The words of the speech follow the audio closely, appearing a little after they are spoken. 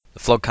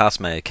Flogcast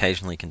may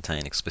occasionally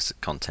contain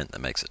explicit content that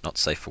makes it not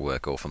safe for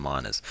work or for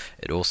minors.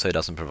 It also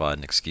doesn't provide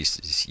an excuse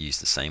to use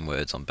the same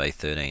words on Bay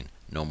 13.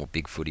 Normal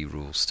big footy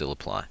rules still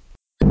apply.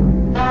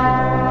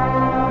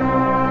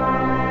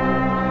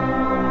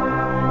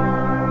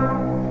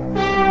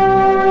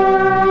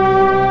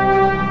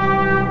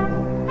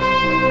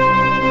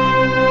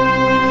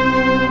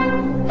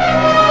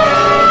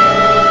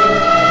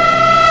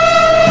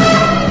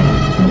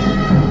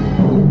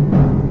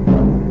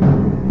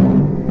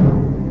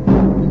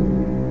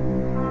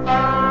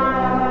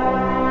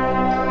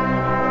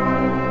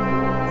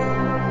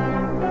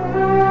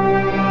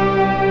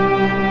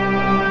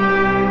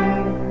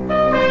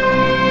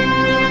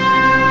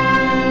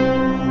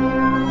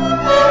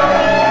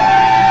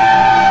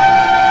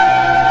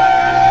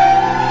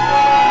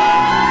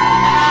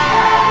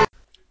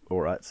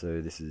 So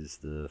this is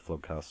the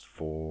Flogcast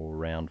for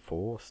round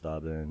 4.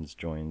 Starburns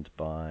joined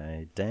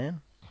by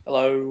Dan.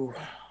 Hello.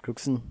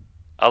 Cookson.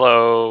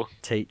 Hello.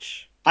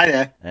 Teach. Hi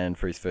there. And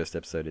for his first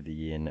episode of the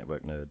year,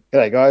 Network Nerd.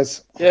 G'day,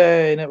 guys.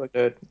 Yay, Network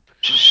Nerd.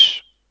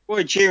 Why are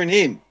you cheering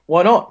him?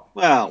 Why not?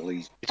 Well,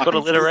 he's got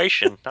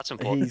alliteration. That's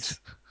important.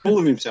 He's full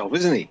of himself,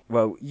 isn't he?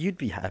 Well, you'd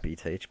be happy,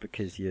 Teach,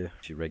 because your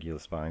regular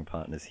sparring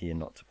partner's here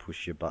not to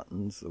push your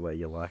buttons the way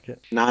you like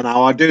it. No,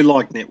 I do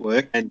like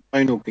Network, and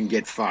Tonal can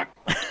get fucked.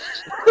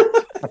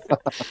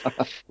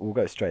 We'll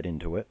go straight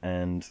into it.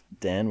 And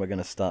Dan, we're going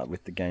to start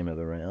with the game of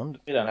the round.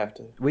 You don't have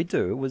to. We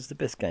do. It was the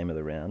best game of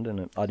the round,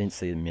 and I didn't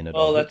see a minute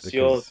Well, of it. that's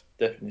your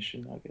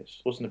definition, I guess.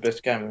 It wasn't the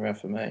best game around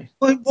for me.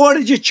 Well, why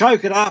did you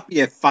choke it up,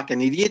 you fucking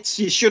idiots?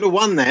 You should have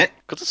won that.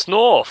 Because it's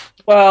North.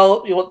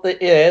 Well,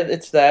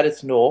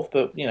 it's North,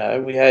 but,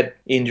 we had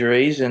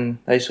injuries and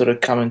they sort of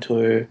come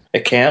into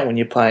account when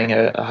you're playing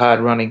a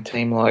hard-running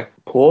team like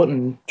Port,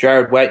 and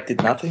Jared Waite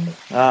did nothing.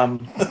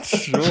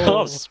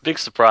 Sure. Big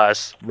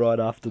surprise. Right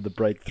after the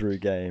breakthrough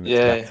game,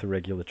 it's back to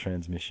regular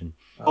transmission.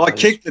 I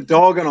kicked the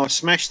dog and I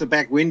smashed the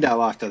back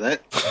window after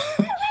that.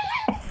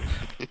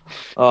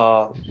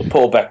 Oh, the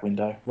poor back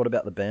window. What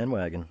about the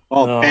bandwagon?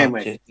 Oh,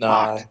 bandwagon. No.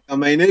 Fuck. I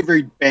mean,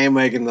 every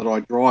bandwagon that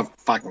I drive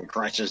fucking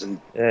crashes and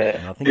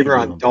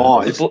everyone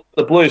dies.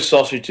 The blue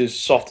sausage is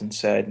soft and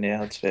sad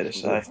now, it's fair to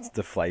say. It's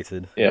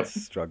deflated. Yep.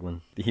 It's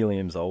struggling. The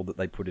helium's old that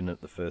they put in it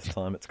the first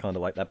time. It's kind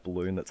of like that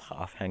balloon that's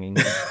half hanging.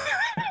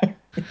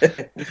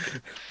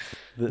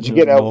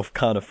 North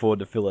can't afford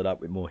to fill it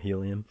up with more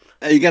helium.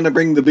 Are you going to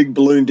bring the big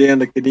balloon down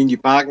to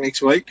Kadinji Park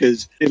next week?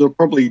 Because it'll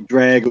probably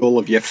drag all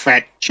of your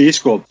fat cheer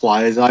squad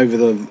players over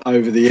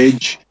the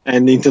edge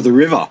and into the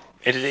river.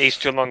 It is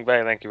East Geelong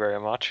Bay, thank you very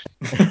much.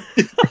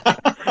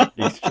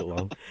 East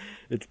Geelong.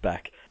 It's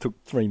back.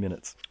 Took 3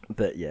 minutes.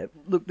 But yeah,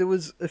 look, there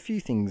was a few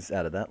things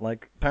out of that.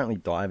 Like, apparently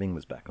diving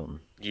was back on.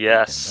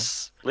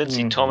 Yes.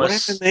 Lindsay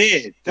Thomas. What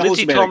happened there?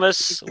 Lindsay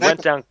Thomas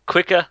went down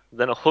quicker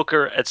than a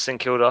hooker at St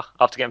Kilda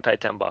after getting paid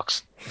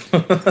 $10.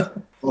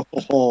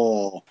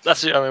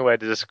 That's the only way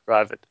to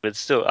describe it. But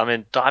still, I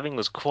mean, diving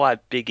was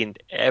quite big in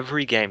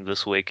every game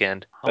this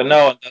weekend. But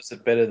no one does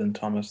it better than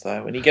Thomas,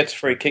 though. When he gets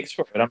free kicks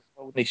for it, why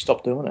wouldn't he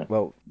stop doing it?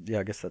 Well, yeah,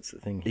 I guess that's the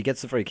thing. He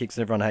gets the free kicks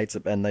and everyone hates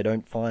it, and they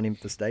don't fine him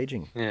for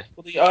staging. Yeah.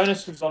 Well, the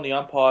onus is on the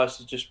umpires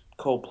to just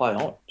call play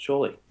on,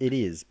 surely. It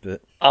is,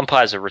 but...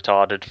 Umpires are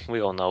retarded.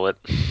 We all know it.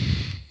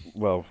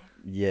 Well,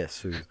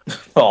 yes.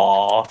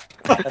 Oh,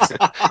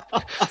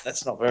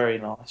 that's not very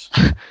nice.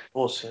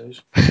 Or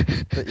Suze.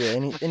 But yeah,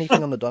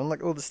 anything on the dome,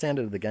 like all the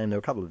standard of the game, there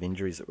were a couple of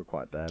injuries that were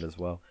quite bad as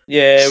well.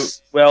 Yeah,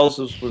 Wells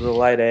was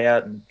laid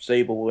out and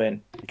Siebel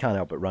went. You can't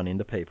help but run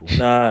into people.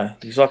 No,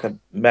 he's like a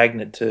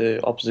magnet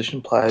to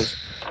opposition players.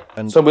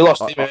 And so we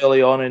lost him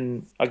early on,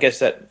 and I guess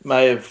that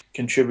may have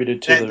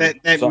contributed to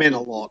that meant a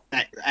lot.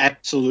 That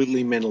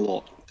absolutely meant a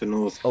lot to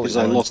North. Ollie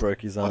Lyons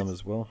broke his arm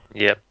as well.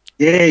 Yep.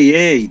 Yeah,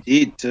 he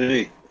did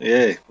too.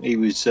 Yeah, he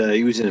was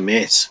in a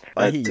mess.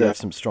 I hear you have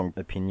some strong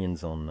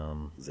opinions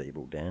on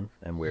Siebel, Dan,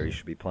 and where he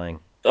should be playing.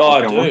 Oh,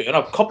 I do, and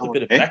I've copped a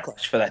bit of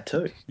backlash for that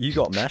too. You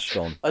got mashed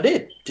on. I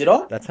did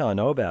I? That's how I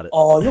know about it.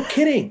 Oh, you're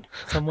kidding.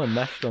 Someone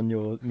mashed on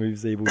your move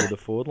Siebel to the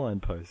forward line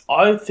post.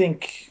 I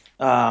think...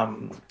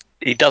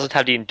 he doesn't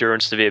have the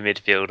endurance to be a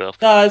midfielder.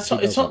 No,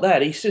 it's not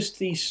that. He's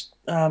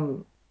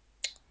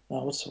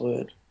what's the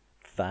word?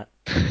 Fat.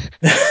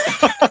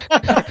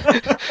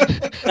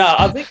 No,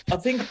 I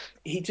think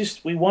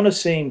we want to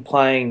see him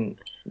playing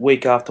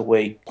week after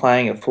week,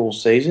 playing a full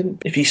season.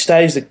 If he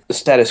stays the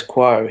status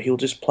quo, he'll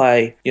just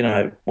play,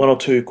 1 or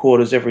 2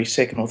 quarters every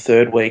second or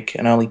third week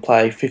and only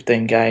play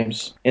 15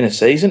 games in a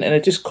season, and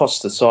it just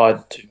costs the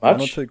side too much.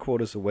 1 or 2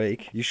 quarters a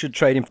week. You should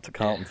trade him to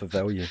Carlton for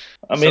value.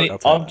 I mean,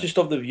 I'm just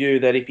of the view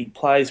that if he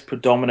plays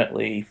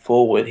predominantly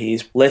forward,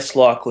 he's less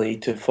likely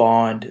to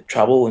find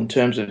trouble in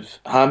terms of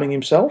harming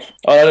himself.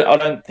 I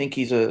don't think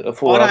he's a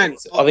forward. I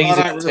think he's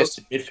a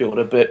contested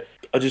midfielder, but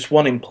I just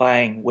want him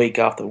playing week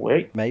after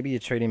week. Maybe you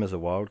treat him as a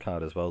wild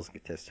card as well as a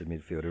contested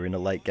midfielder. In a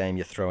late game,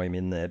 you throw him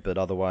in there, but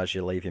otherwise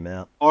you leave him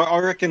out. I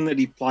reckon that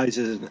he plays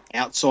as an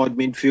outside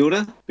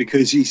midfielder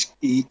because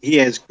he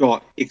has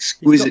got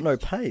exquisite... He's got no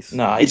pace.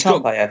 No, he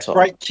can't play outside.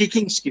 Great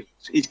kicking skills.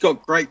 He's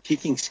got great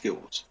kicking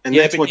skills, and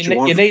Yeah, that's but what you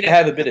want. you need to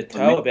have a bit of I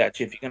mean, toe about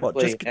you if you're going to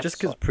play. Just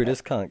because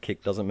Priddis can't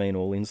kick doesn't mean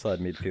all inside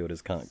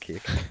midfielders can't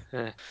kick.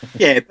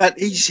 Yeah, but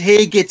his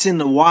hair gets in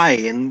the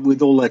way, and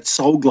with all that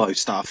soul glow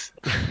stuff,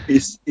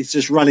 it's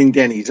just running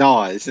down his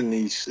eyes, and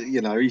he's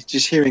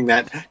just hearing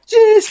that.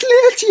 Just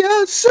let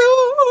your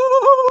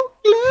soul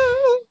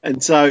glow,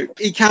 and so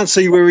he can't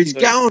see where he's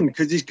going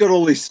because he's got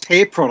all this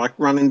hair product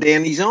running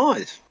down his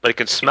eyes. But he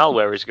can smell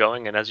where he's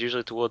going, and that's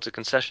usually towards a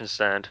concession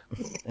stand.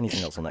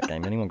 Anything else on that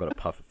game? Anyone got a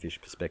puffer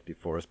fish perspective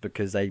for us?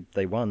 Because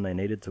they won. They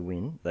needed to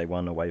win. They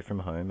won away from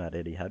home at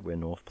Etihad, where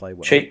North play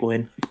well. Cheap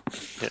win.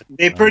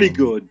 They're pretty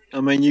good.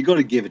 I mean, you got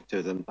to give it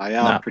to them. They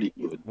are pretty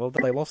good. Well,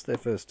 they lost their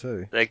first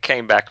two. They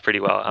came back pretty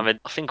well. I mean,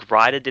 I think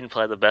Ryder didn't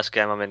play the best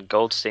game. I mean,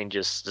 Goldstein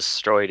just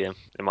destroyed him,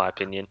 in my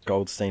opinion.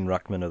 Goldstein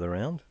Ruckman of the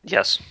round?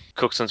 Yes,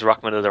 Cookson's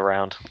Ruckman of the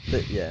round.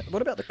 Yeah.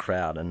 What about the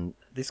crowd? And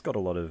this got a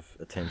lot of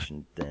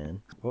attention,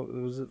 Dan. What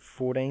was it,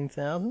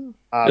 14,000?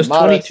 It was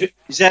 22.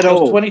 Is that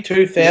all?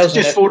 22,000.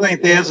 Just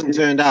 14,000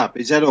 turned up.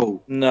 Is that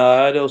all?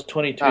 No, there was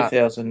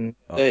 22,000.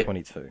 Oh,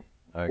 22.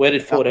 Okay. Where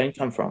did 14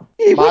 come from?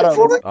 Yeah, where did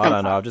 14 I come don't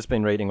know. from? I've just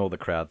been reading all the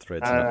crowd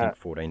threads, and I think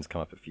 14's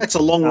come up a few That's a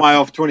times. long way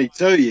off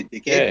 22, you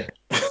dickhead.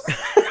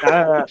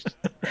 Yeah.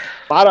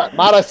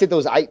 Marto said there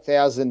was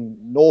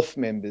 8,000 North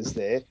members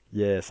there.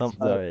 Yeah, something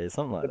like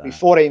There'd be that.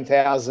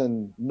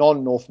 14,000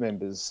 non-North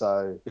members.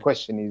 So the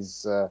question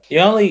is... The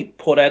only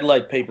Port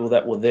Adelaide people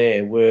that were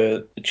there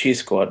were the cheer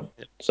squad.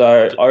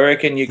 So I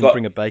reckon you Can you got...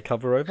 bring a bay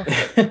cover over?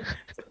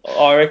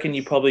 I reckon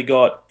you probably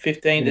got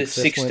 15 to Phoenix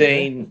Cess went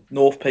 16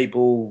 North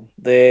people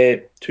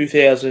there,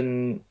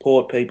 2,000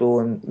 Port people,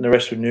 and the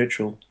rest were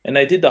neutral. And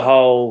they did the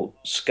whole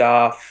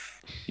scarf,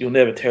 you'll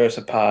never tear us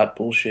apart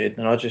bullshit.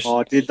 And I just...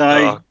 Oh, did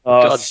they? Oh,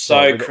 Oh, God, it's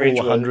so with all cringe.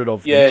 100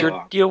 of them.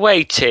 Yeah. Your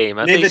away team,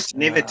 at least.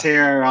 Never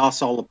tear our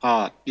arsehole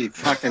apart. You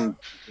fucking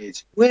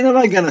kids. When are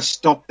they going to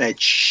stop that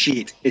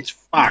shit? It's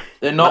fucked.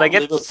 They're not But I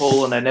get-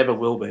 Liverpool and they never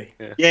will be.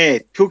 Yeah,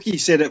 Cookie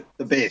said it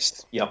the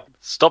best. Yep.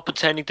 Stop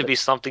pretending to be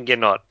something you're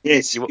not.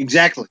 Yes,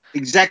 exactly.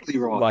 Exactly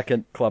right. Like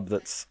a club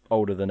that's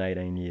older than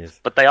 18 years.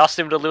 But they asked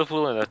him to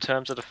Liverpool in the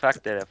terms of the fact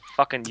that they're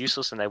fucking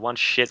useless and they won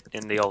shit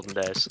in the olden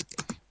days.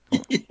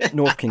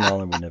 North King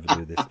Island would never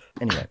do this.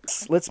 Anyway,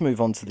 let's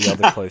move on to the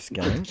other close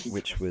game,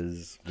 which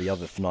was the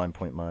other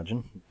 9-point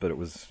margin, but it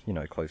was,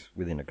 close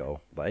within a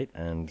goal late,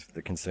 and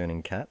the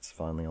concerning Cats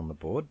finally on the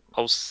board.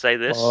 I'll say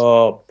this.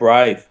 Oh,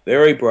 brave.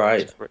 Very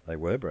brave. They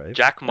were brave.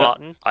 Jack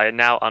Martin, I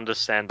now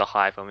understand the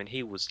hype. I mean,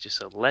 he was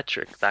just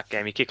electric that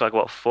game. He kicked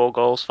 4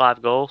 goals,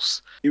 5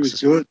 goals. He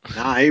was good.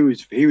 No, he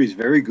was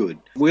very good.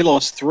 We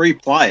lost 3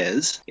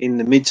 players in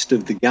the midst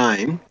of the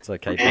game. It's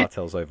okay,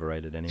 Bartel's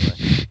overrated anyway.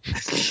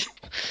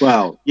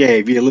 Well, yeah,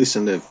 if you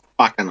listen to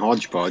fucking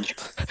Hodgepodge.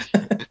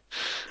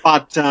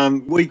 But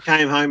we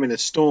came home in a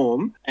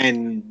storm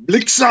and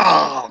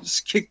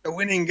Blixovs kicked the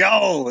winning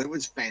goal. It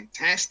was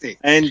fantastic.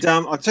 And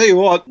I'll tell you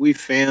what, we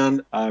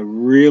found a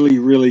really,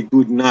 really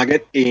good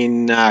nugget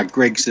in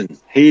Gregson.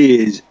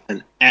 He is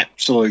an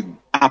absolute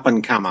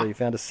up-and-comer. So you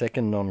found a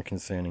second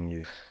non-concerning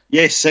youth.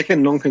 Yes,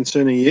 second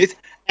non-concerning youth.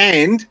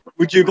 And,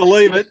 would you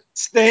believe it,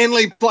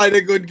 Stanley played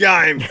a good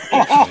game. Can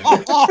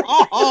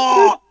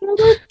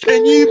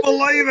you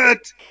believe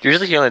it?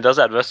 Usually he only does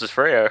that versus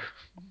Freo.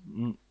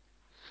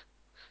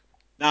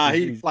 No,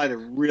 he played a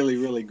really,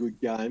 really good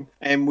game.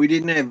 And we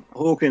didn't have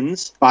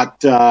Hawkins,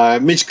 but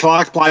Mitch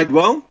Clark played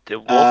well.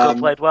 Walker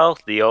played well.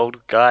 The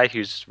old guy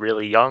who's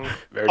really young,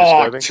 very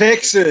Oh, disturbing.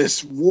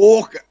 Texas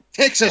Walker.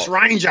 Texas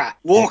Ranger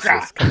Walker.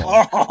 Texas, come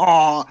on.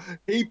 Oh,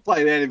 he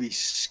played out of his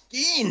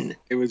skin.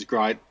 It was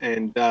great,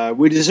 and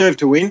we deserved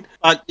to win.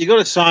 But you got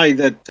to say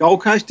that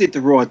Gold Coast did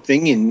the right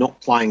thing in not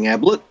playing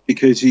Ablett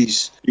because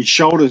his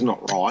shoulder's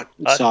not right.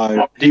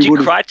 So did you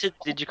cry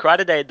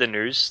today at the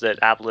news that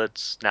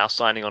Ablett's now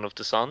signing on with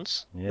the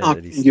Suns? Yeah, I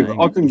that he's couldn't give-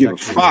 staying. I couldn't He's give a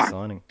actually fuck.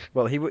 resigning.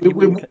 Well, he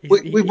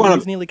We won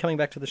was nearly coming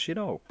back to the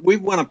shithole.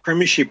 We've won a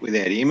premiership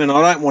without him, and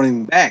I don't want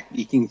him back.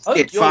 You can I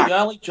think get you're fucked. the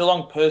only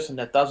Geelong person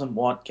that doesn't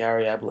want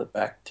Gary Ablett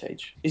back,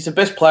 Teach. He's the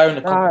best player in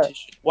the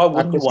competition. Why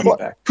wouldn't you want him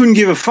back? Couldn't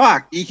give a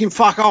fuck. He can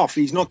fuck off.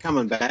 He's not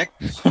coming back.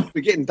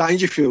 We're getting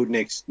Dangerfield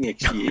next year.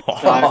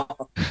 So,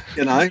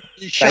 you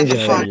shut the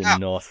No, fuck you're up.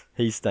 not.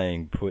 He's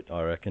staying put,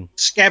 I reckon.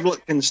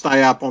 Scablet can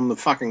stay up on the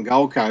fucking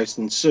Gold Coast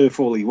and surf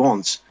all he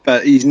wants,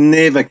 but he's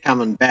never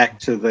coming back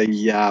to the...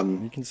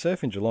 You can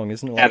surf in Geelong,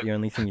 isn't it like the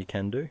only thing you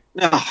can do?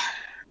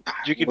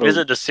 You could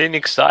visit the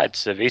scenic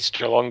sights of East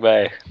Geelong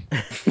Bay.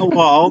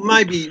 Well,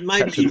 maybe,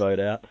 Catch a boat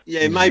out.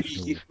 yeah,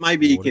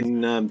 maybe he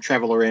can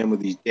travel around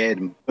with his dad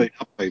and beat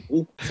up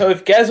people. So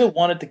if Gazza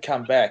wanted to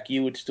come back,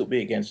 you would still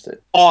be against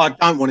it. Oh, I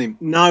don't want him.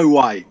 No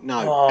way.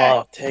 No.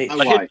 Oh, Teach. No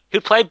way.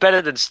 He'd play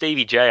better than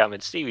Stevie J. I mean,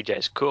 Stevie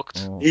J's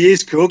cooked. Oh. He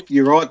is cooked.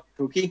 You're right,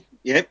 Cookie.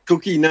 Yep,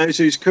 Cookie knows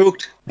who's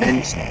cooked,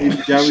 and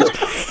Stevie Joe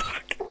is.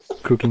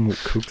 Cooking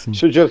with cooks and...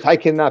 Should you have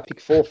taken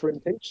pick 4 for him,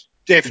 Teach?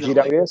 Definitely.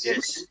 GWS?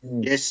 Yes.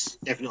 Mm. Yes,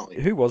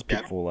 definitely. Who was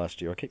pick Yeah. 4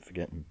 last year? I keep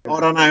forgetting. I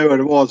don't know who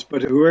it was,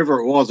 but whoever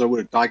it was, I would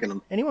have taken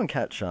them. Anyone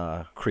catch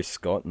Chris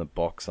Scott in the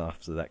box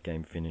after that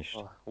game finished?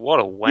 Oh, what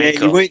a Yeah,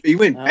 wanker. he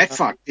went Uh, bat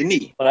fucked, didn't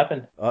he? What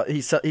happened?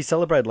 He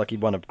celebrated like he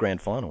won a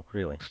grand final,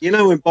 really. You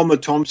know when Bomber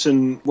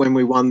Thompson, when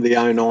we won the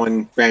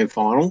 '09 grand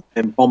final,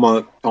 and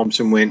Bomber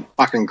Thompson went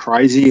fucking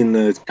crazy in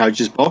the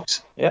coach's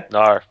box?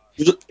 No,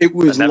 It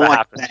was that never like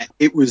happened. that.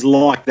 It was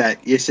like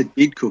that. Yes, it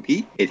did,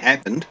 Cookie. It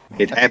happened.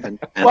 It happened.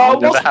 And Well, I it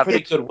was Never a pretty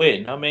happened. good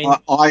win. I mean,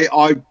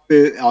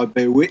 I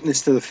bear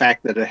witness to the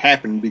fact that it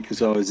happened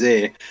because I was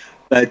there.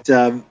 But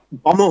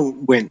Bomber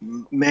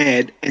went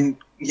mad, and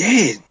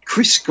yeah,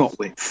 Chris Scott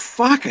went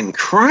fucking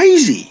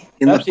crazy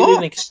in perhaps the he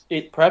didn't. box.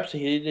 Perhaps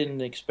he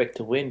didn't expect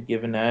to win,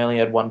 given they only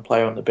had one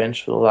player on the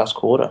bench for the last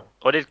quarter.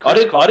 Or did I Chris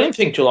didn't. Scott, I didn't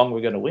think Geelong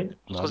were going to win.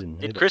 No, I didn't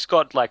did either. Chris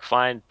Scott like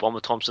find Bomber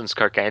Thompson's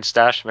cocaine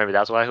stash? Maybe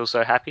that's why he was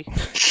so happy.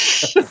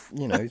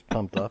 You know, he's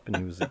pumped up and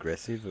he was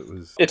aggressive. It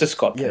was It's a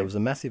Scott yeah, it team. was a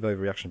massive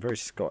overreaction, very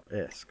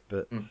Scott-esque.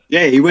 But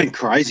Yeah, he went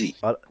crazy.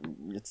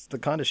 it's the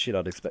kind of shit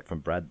I'd expect from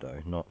Brad, though,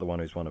 not the one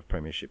who's won a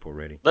premiership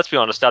already. Let's be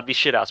honest, that'd be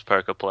shit ass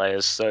poker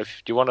players. So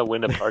if you want to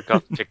win a poker,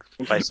 pick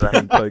face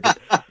them.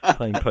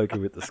 playing poker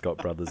with the Scott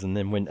brothers, and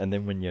then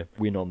when you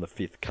win on the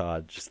 5th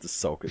card, just the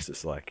sulkers,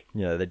 just like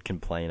they'd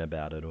complain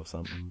about it or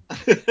something.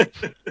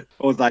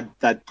 Or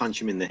they'd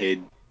punch him in the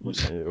head.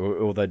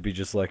 Or they'd be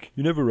just like,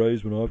 you never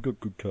raise when I've got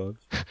good cards.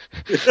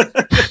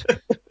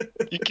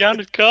 You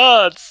counted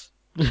cards.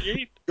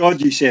 Cheat.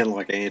 God, you sound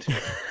like Ant.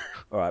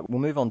 All right, we'll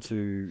move on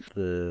to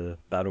the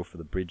battle for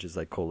the bridge, as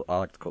they call it. I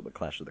like to call it the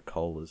Clash of the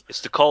Colas.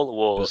 It's the Cola But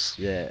Wars.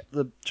 yeah,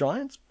 the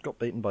Giants got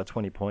beaten by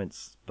 20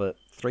 points, but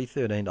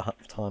 3-13 to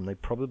half time. They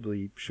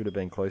probably should have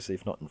been closer,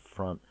 if not in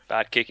front.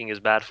 Bad kicking is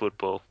bad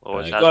football.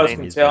 Always Bad You has guys kicking been.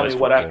 can is tell bad me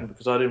what football. happened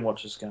because I didn't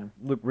watch this game.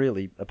 Look,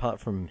 really,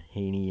 apart from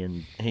Heaney,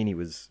 and Heaney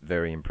was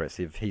very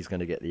impressive, he's going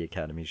to get the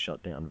academy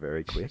shut down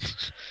very quick.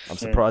 I'm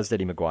surprised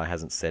Eddie Maguire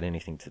hasn't said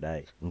anything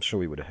today. I'm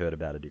sure we would have heard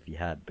about it if he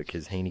had,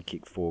 because Heaney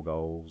kicked 4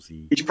 goals.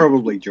 He's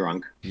probably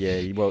drunk.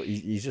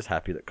 He's just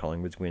happy that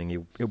Collingwood's winning.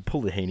 He'll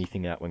pull the Heaney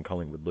thing out when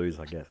Collingwood lose,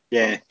 I guess.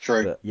 Yeah,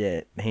 true. But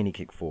yeah, Heaney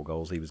kicked 4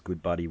 goals. He was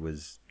good. Buddy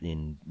was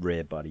in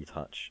rare Buddy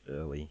touch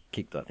early.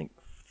 Kicked, I think,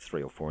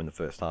 3 or 4 in the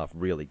first half.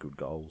 Really good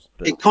goals.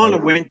 But It kind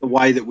of went the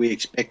way that we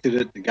expected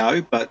it to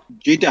go, but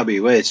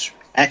GWS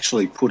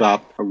actually put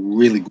up a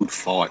really good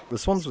fight. The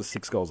Swans were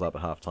 6 goals up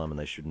at halftime, and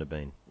they shouldn't have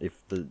been. If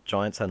the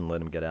Giants hadn't let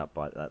them get out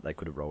by that, they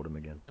could have rolled them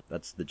again.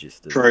 That's the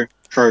gist of it.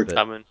 True. But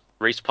I mean,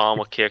 Reece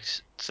Palmer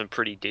kicked some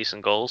pretty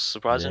decent goals, yeah,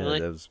 surprisingly.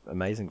 that was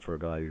amazing for a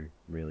guy who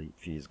really,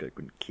 a few years ago,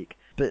 couldn't kick.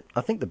 But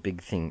I think the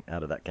big thing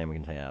out of that game, we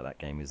can take out of that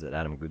game, is that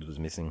Adam Goodes was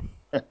missing.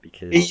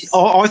 Because,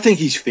 I think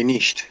he's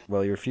finished.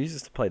 well, he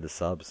refuses to play the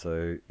sub,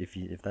 so if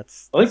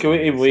that's... I think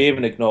that's we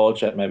even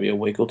acknowledged that maybe a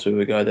week or two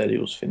ago that he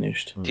was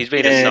finished. He's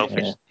been Yeah. a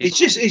selfish. Yeah.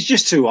 He's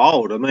just too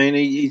old. I mean,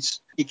 he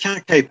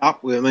can't keep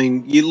up with. I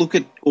mean, you look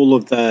at all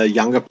of the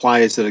younger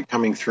players that are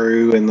coming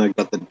through, and they've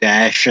got the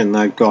dash, and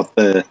they've got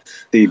the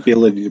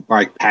ability to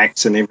break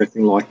packs and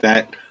everything like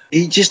that.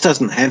 He just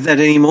doesn't have that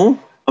anymore.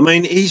 I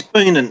mean, he's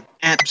been an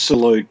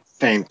absolute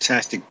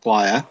fantastic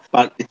player,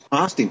 but it's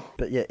past him.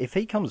 But yeah, if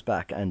he comes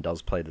back and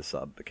does play the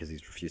sub, because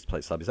he's refused to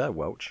play sub, is that a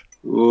Welch?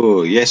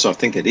 Oh, yes, I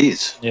think it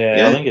is.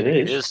 Yeah, I think it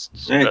It is.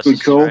 is. Yeah, versus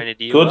good call. Serena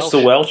D. Good's the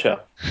Welsh.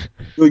 Welcher.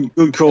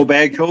 Good call,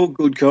 bad call,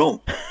 good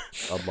call.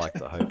 I'd like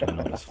to hope I'm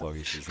not as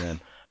floggish as them.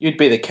 You'd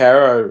be the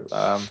Caro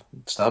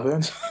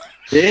Starburns.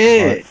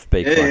 Yeah.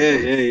 Speak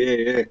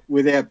like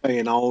Without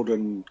being old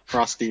and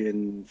crusty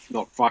and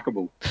not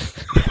fuckable.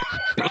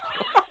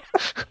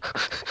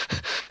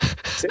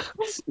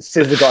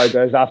 Says the guy who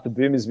goes after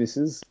Boomer's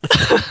misses.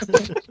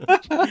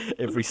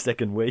 every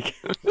second week.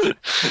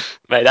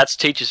 Mate, that's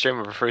teacher stream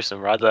of a threesome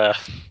right there.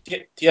 Do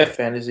you have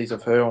fantasies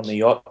of her on the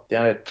yacht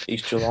down at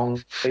East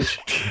Geelong Beach?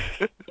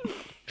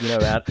 You know,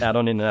 out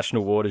on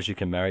international waters, you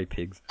can marry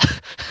pigs.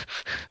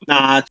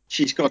 Nah,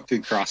 she's got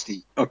too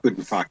crusty. I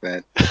couldn't fuck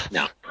that.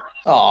 No.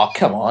 Oh,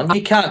 come on.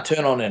 You can't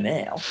turn on her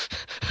now.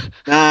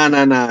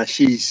 No.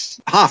 She's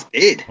half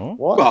dead. Huh?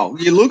 What? Well,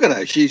 you look at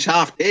her. She's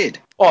half dead.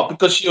 Oh,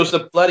 because she was the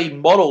bloody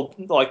model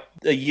like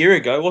a year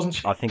ago, wasn't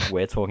she? I think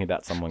we're talking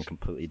about someone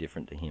completely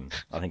different to him.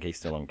 I think he's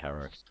still on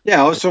Caro.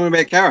 Yeah, I was talking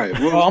about Caro.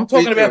 Oh, I'm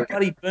talking about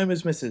bloody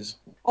Boomer's missus.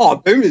 Oh,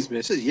 Boomer's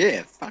missus.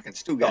 Yeah, fucking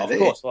still go Oh, of there.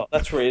 course. Well,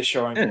 that's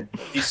reassuring. Yeah.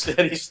 He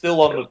said he's still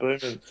on the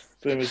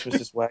Boomer's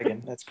missus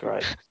wagon. That's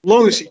great. As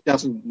long as he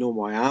doesn't gnaw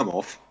my arm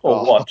off. Or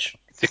Oh. watch.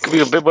 It could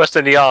be a bit worse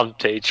than the arm,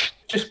 Teach.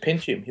 Just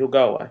pinch him. He'll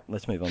go away.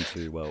 Let's move on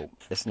to, well,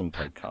 Essendon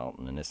played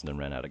Carlton, and Essendon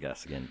ran out of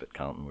gas again, but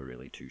Carlton were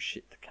really too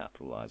shit to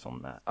capitalise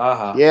on that.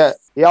 Aha. Yeah,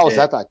 I was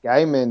Yeah. at that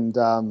game, and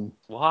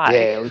Why?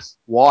 yeah, it was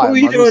why. What were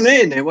you doing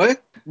there,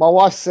 Network? my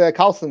wife's a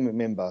Carlton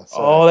member. So.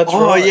 Oh, that's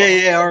Oh, right.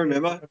 yeah, I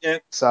remember. Yeah.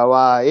 So,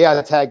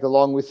 I tagged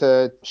along with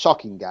a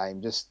shocking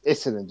game. Just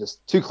Essendon,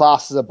 just two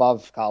classes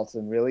above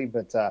Carlton, really.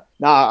 But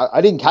no,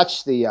 I didn't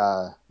catch the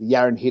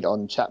Yarran hit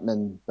on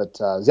Chapman, but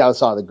it was the other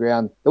side of the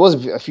ground. There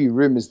was a few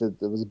rumours that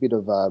there was a bit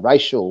of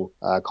racial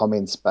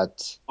comments,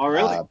 but Oh,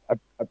 really?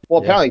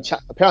 well, Yeah.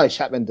 apparently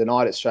Chapman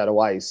denied it straight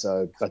away.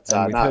 So, but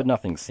And we've no, heard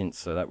nothing since,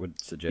 so that would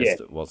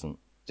suggest it wasn't.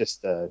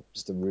 just a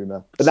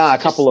rumor. But no, a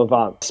couple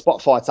of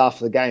spot fights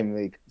after the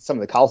game. Some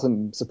of the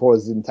Carlton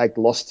supporters didn't take the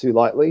loss too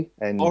lightly,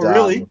 and Oh,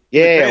 really? In the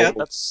yeah, crowd?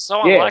 That's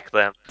so Yeah. unlike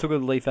them. Took a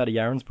leaf out of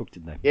Yarran's book,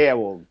 didn't they? yeah.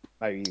 Well,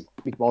 maybe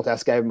Mick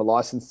Malthouse gave him a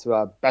license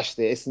to bash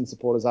the Essendon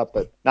supporters up,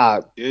 but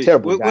no, Jeez.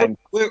 terrible game.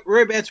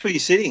 Whereabouts were you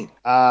sitting?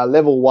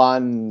 Level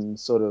 1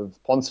 sort of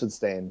Ponsford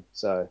stand.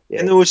 So yeah,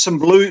 And there was some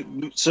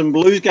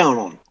blues going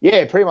on.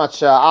 yeah, pretty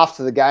much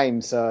after the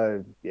game.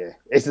 So yeah,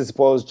 Essendon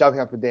supporters jumping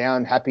up and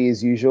down, happy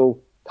as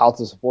usual.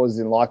 Carlton supporters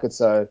didn't like it,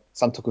 so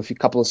some took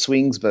couple of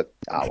swings, but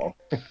well.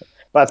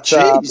 But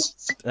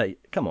Jeez. Hey,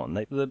 come on.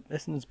 The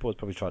Essendon supporters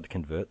probably tried to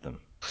convert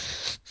them.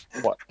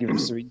 what? Give them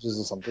syringes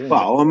or something?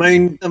 Well, I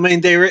mean,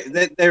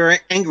 they're an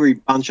angry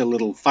bunch of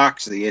little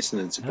fucks, the Essendon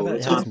How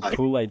about supporters, you have aren't some they?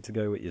 Kool-Aid to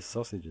go with your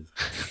sausages?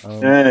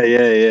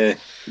 Yeah,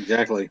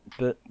 exactly.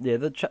 But yeah,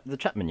 the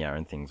Chapman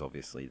Yarran thing's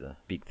obviously the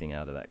big thing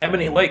out of that How game.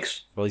 many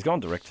weeks? Well, he's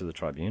gone direct to the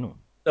tribunal.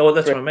 Oh,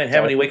 that's what I mean.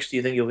 How many weeks do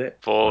you think you'll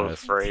get? 4 to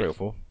 3. 3 or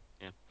 4.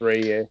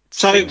 3, yeah.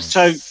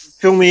 So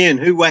fill me in.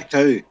 Who whacked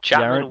who?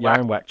 Chapman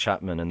Yarran whacked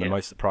Chapman, and the Yeah.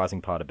 most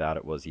surprising part about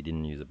it was he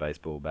didn't use a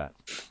baseball bat.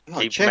 Oh,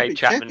 He made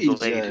Chapman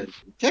bleed.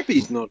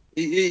 Chappie's not.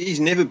 He's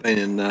never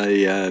been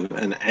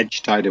an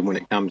agitator when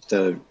it comes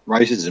to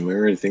racism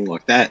or anything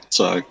like that.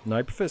 So No,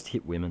 he prefers to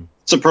hit women.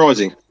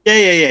 surprising.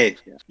 Yeah.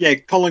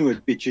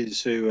 Collingwood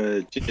bitches who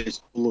are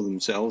just full of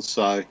themselves.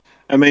 So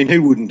I mean,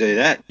 who wouldn't do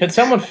that? Can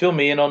someone fill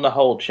me in on the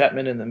whole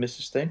Chapman and the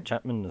Missus thing?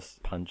 Chapman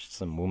just punched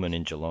some woman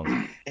in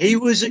Geelong. He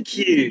was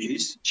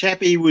accused.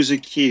 Chappie was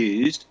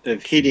accused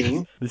of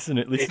hitting Listen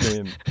to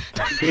him.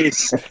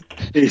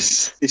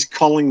 this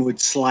Collingwood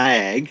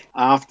slag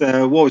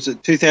after what was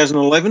it,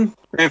 2011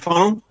 grand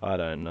final? I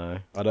don't know.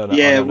 I don't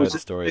Yeah, know the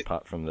story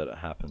apart from that it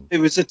happened. It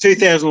was the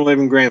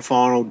 2011 grand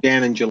final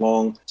down in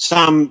Geelong.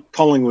 Some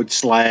Collingwood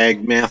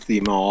slag mouthed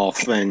him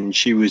off, and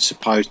she was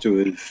supposed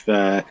to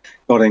have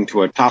got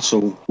into a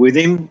tussle with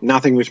him.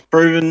 Nothing was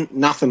proven,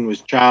 nothing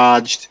was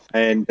charged,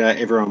 and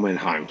everyone went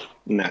home,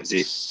 and that was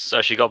it.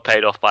 So she got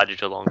paid off by the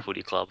Geelong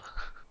Footy Club.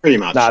 Pretty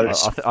much. No,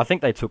 Yes. I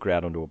think they took her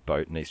out onto a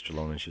boat in East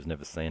Geelong and she was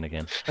never seen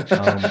again.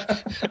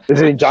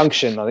 There's an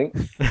injunction, I think.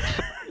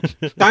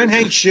 Don't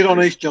hang shit on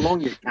East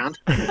Geelong, you cunt.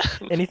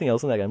 Anything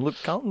else in that game? Look,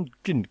 Carlton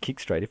didn't kick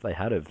straight. If they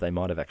had, they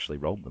might have actually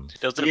rolled them.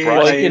 There was a Yeah,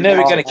 bright Well, you're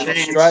never Oh, going to kick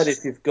straight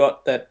if you've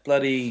got that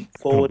bloody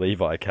forward.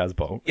 Levi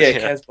Casbolt. Yeah,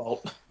 Yeah.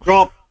 Casbolt.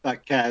 Drop the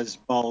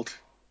Casbolt.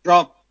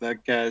 Drop the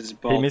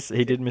Casbolt.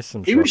 He did miss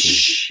some He was shockies.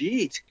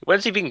 shit.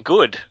 When's he been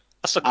good?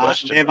 That's the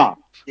question. Never.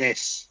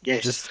 Yes.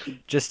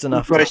 Just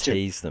enough to question.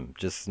 tease them.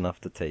 Just enough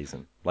to tease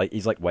them. Like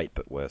he's like wait,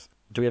 but worse.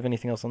 Do we have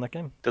anything else on that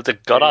game? There's a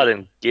Goddard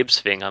and Gibbs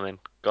thing. I mean,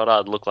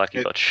 Goddard looked like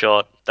he got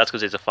shot. That's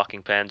because he's a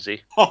fucking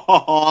pansy.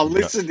 Oh,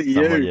 listen to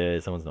you.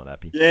 Someone's not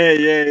happy.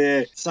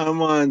 Yeah.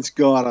 Someone's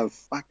got a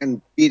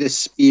fucking bit of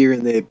spear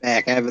in their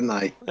back, haven't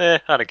they? I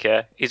don't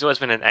care. He's always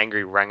been an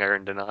angry ranger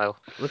in denial.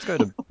 Let's go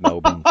to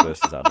Melbourne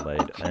versus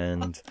Adelaide,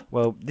 and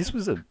well, this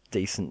was a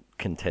decent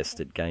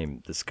contested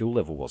game. The skill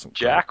level wasn't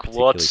Jack great,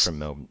 particularly Watts from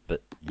Melbourne,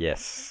 but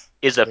yes,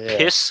 is a Yeah.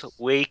 piss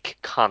weak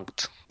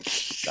cunt.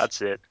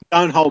 That's it.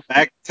 Don't hold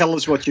back. Tell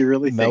us what you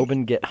really think.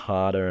 Melbourne get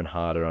harder and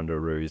harder under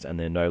Roos, and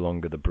they're no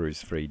longer the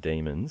bruise-free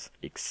demons,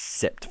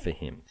 except for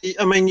him.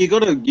 I mean, you got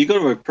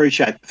to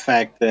appreciate the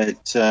fact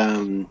that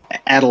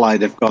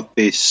Adelaide have got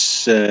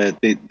this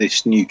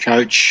this new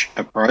coach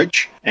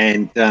approach,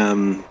 and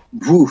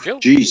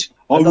geez,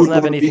 That doesn't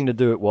have anything to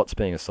do with Watts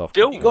being a soft.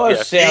 Phil, You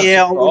guys sound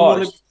Yeah, I wouldn't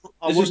wanna- surprised.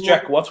 This is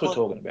Jack Watts we're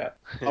talking about.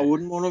 I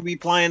wouldn't want to be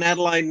playing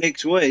Adelaide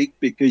next week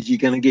because you're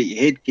going to get your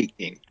head kicked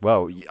in.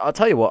 Well, I'll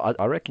tell you what,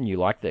 I reckon you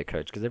like their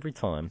coach, because every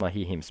time I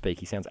hear him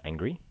speak, he sounds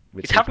angry.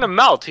 He's having a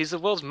melt. He's the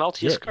world's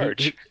meltiest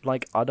coach.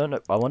 I don't know.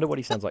 I wonder what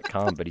he sounds like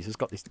calm, but he's just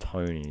got this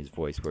tone in his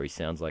voice where he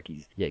sounds like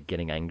he's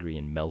getting angry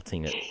and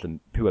melting at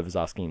whoever's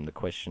asking him the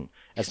question.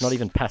 It's not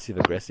even passive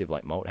aggressive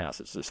like Malthouse.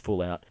 It's just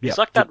full out. He's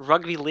like that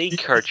rugby league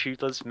coach who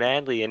does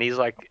Manly, and he's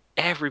like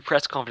every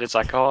press conference,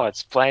 like, oh,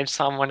 it's blame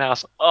someone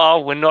else.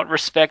 Oh, we're not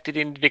respected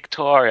in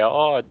Victoria.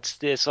 Oh, it's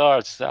this. Oh,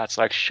 it's that. It's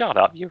like, shut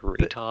up, you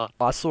retard.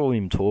 I saw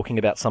him talking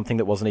about something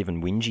that wasn't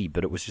even whingy,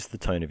 but it was just the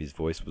tone of his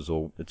voice was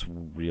all. It's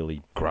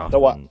really gruff. So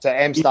what? So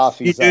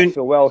Amstaff is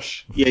Phil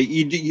Welsh. Yeah,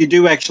 you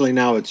do actually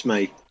know it's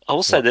me. I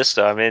will say this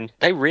though, I mean,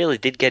 they really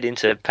did get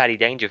into Paddy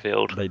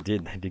Dangerfield. They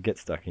did get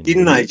stuck in.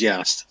 Didn't they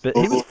just? But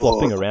he was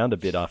flopping around a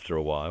bit after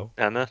a while.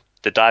 And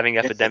the diving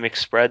epidemic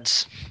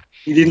spreads.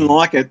 He didn't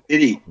like it,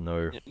 did he?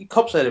 No. He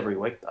cops that every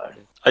week, though.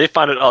 I did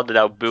find it odd that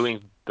they were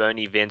booing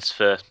Bernie Vince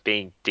for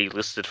being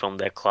delisted from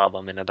their club.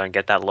 I mean, I don't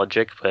get that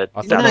logic, but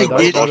I Didn't thought that's they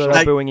what get- Josh they were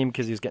they- booing him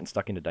because he was getting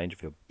stuck into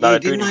Dangerfield. No, Yeah, they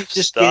booed didn't him they for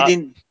just start. get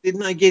in?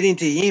 Didn't they get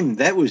into him?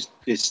 That was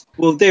just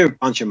they're a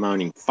bunch of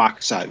moaning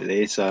fucks over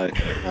there. So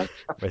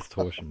West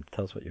Horsham,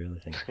 tell us what you really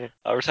think.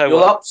 I would say, You'll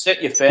well,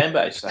 upset your fan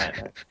base saying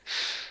that.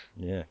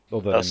 Yeah,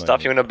 although they'll they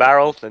stuff moan you it. in a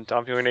barrel, then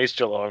dump you in East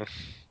Geelong.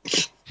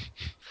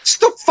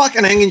 stop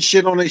fucking hanging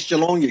shit on East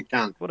Geelong, you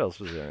cunt. What else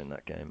was there in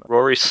that game?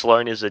 Rory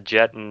Sloane is a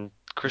Jet, and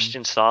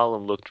Christian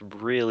Salem looked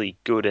really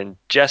good, and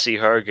Jesse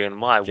Hogan,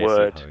 my Jesse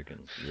word.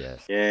 Hogan, yes.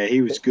 Yeah,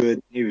 he was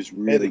good. He was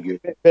really good.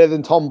 Better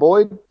than Tom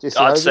Boyd, Jesse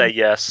I'd Hogan? say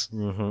yes.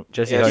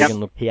 Jesse Yes.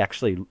 Hogan, he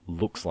actually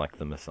looks like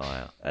the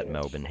Messiah at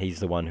Melbourne. He's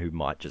the one who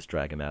might just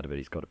drag him out of it.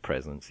 He's got a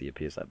presence. He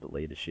appears to have the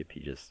leadership. He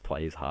just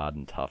plays hard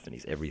and tough, and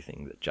he's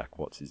everything that Jack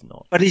Watts is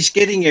not. But he's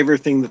getting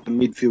everything that the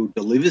midfield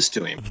delivers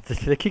to him.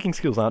 Their kicking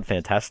skills aren't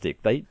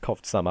fantastic. They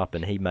coughed some up,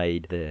 and he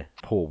made their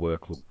poor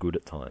work look good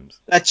at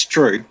times. That's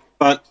true.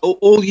 But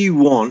all you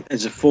want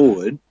as a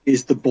forward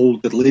is the ball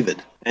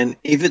delivered. And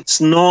if it's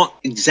not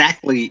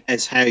exactly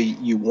as how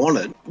you want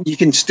it, you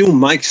can still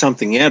make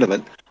something out of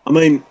it. I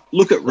mean,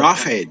 look at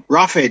Roughhead.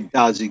 Roughhead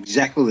does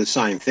exactly the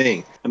same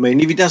thing. I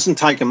mean, if he doesn't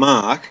take a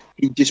mark,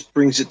 he just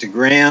brings it to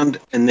ground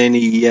and then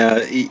he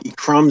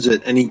crumbs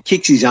it and he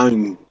kicks his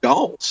own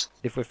goals.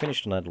 If we're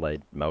finished on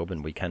Adelaide,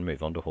 Melbourne, we can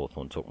move on to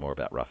Hawthorn and talk more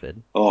about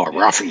Roughhead. Oh,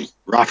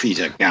 Ruffy's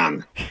a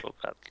gun. What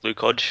about Luke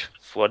Hodge?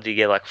 What did he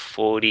get, like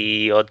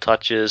 40 odd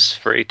touches,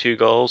 2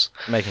 goals?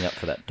 Making up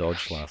for that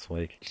dodge last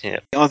week.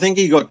 I think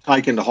he got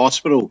taken to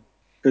hospital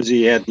because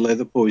he had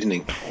leather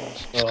poisoning.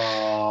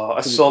 Oh,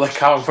 I saw that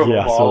coming from Yeah,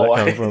 a I mile saw that away.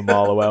 coming from a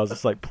mile away. I was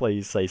just like,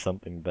 please say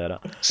something better.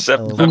 So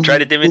I've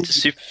traded him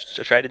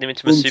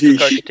into my super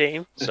coach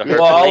team, so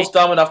Well, I hopefully was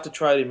dumb enough to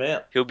trade him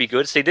out. he'll be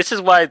good. See, this is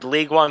why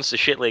League One's the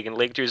shit league and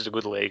League 2 is the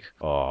good league.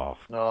 Oh,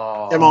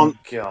 Oh, Come on,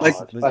 God.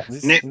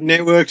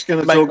 Network's going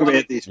to Make talk one-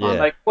 about this. yeah.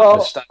 Make Well,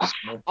 mistakes.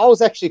 I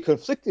was actually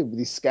conflicted with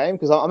this game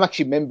because I'm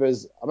actually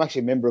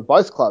a member of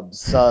both clubs.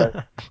 So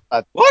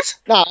What?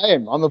 no, I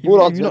am. I'm a Have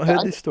Bulldogs. you not heard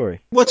fan. this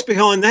story? What's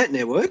behind that,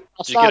 Network?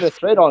 I started a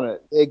thread on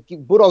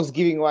it. Bulldogs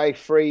giving away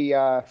free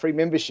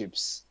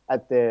memberships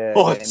at their.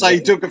 Oh, so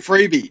you took a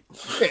freebie.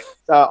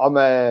 So I'm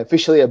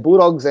officially a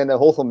Bulldogs and a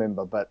Hawthorn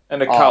member, but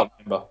And a Carlton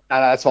member.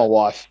 no, that's my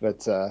wife.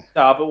 But No,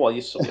 but well,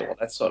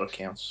 that sort of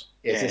counts.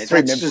 yes, Yeah, it's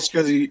 3 that's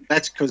members.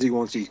 just because he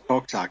wants his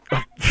cock sucked.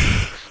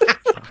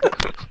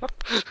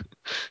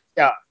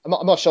 Yeah,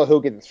 I'm not sure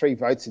who'll get the 3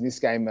 votes in this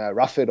game,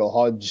 Rufford or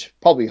Hodge.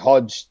 Probably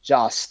Hodge,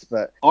 just,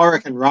 but I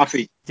reckon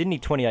Ruffy. Didn't he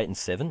 28 and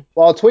 7?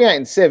 well, 28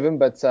 and 7,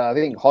 but I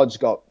think Hodge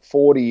got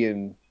 40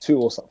 and 2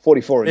 or something,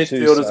 44 and 2.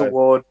 Midfielders So,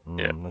 award.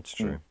 Yeah. That's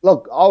true.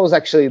 look, I was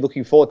actually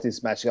looking forward to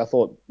this match. I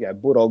thought,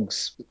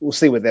 Bulldogs. We'll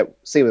see where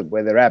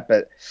they're at,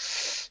 but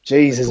geez,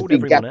 They there's a pulled big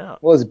everyone gap.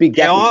 out. Well, there's a big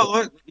gap.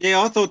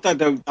 I thought that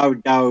they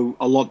would go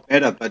a lot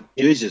better, but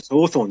Jesus,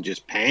 Hawthorn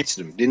just pantsed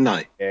them, didn't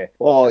they? Yeah.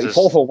 Well, This if is-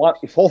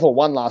 Hawthorn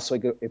won last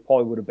week, it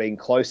probably would have been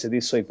closer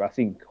this week. But I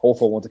think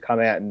Hawthorn want to come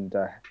out and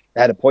they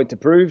had a point to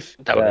prove.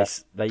 That would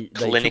They took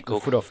the clinical.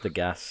 foot off the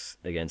gas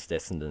against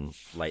Essendon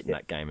late in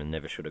that game and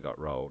never should have got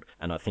rolled.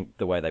 And I think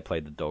the way they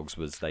played the Dogs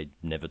was they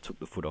never took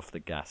the foot off the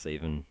gas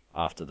even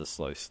after the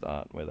slow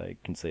start where they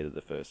conceded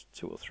the first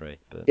 2 or 3.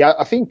 But Yeah,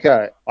 I think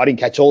I didn't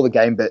catch all the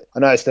game, but I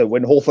noticed that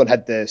when Hawthorn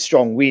had the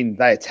strong win,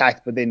 they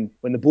attacked. But then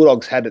when the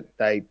Bulldogs had it,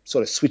 they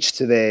sort of switched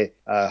to their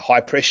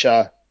high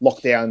pressure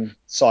lockdown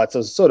side. So it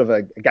was sort of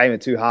a game of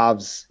 2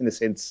 halves in a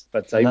sense.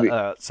 But so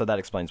that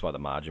explains why the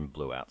margin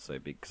blew out so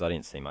big because I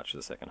didn't see much of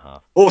the second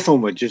half.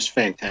 Hawthorn were just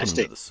Put 'em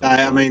fantastic. to the sword,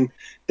 I mean,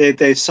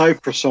 they're so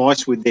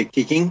precise with their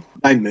kicking.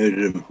 They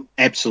murdered them.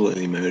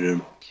 Absolutely murdered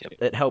them.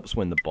 It helps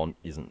when the Bont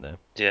isn't there.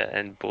 Yeah,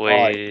 and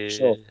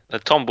sure.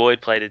 Tom Boyd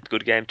played a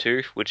good game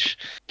too, which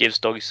gives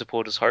Doggy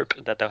supporters hope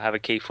that they'll have a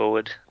key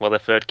forward, their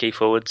third key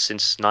forward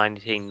since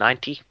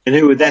 1990. And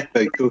who would that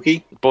be,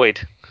 Cookie?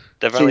 Boyd.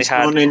 They've only Since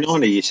had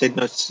 1990, you said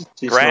no. Since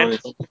Grant,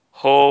 1990.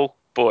 Hall,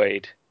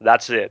 Boyd.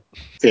 That's it.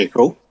 Fair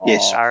call.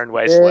 Yes. Aaron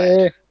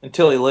Wasteland. Yeah.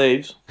 Until he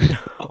leaves.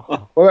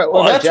 What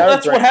about That's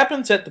Jared what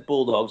happens at the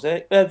Bulldogs.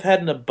 They've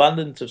had an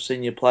abundance of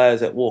senior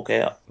players that walk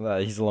out. Well,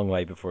 he's a long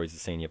way before he's a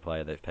senior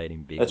player. They've paid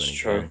him big That's when he's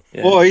true. gone.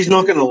 Yeah. Well, he's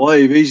not going to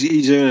leave.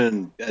 He's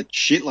earning a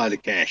shitload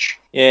of cash.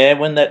 Yeah,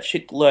 when that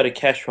shitload of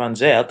cash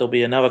runs out, there'll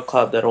be another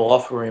club that'll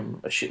offer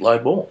him a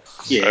shitload more.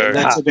 Yeah, So- and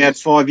that's about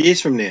 5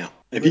 years from now.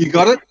 Have you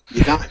got it?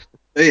 You don't.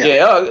 Do you?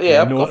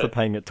 Yeah, I've North got are it.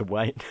 paying it to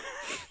wait.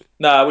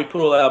 No, we put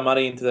all our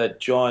money into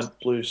that giant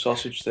blue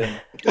sausage thing.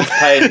 It's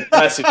paying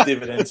massive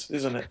dividends,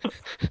 isn't it?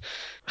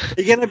 Are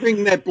you going to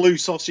bring that blue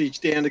sausage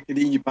down to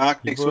Cadinia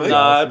Park next You've week? already-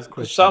 asked No, this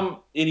question. some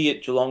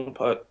idiot Geelong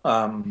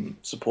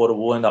supporter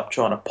will end up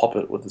trying to pop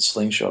it with a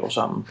slingshot or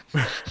something.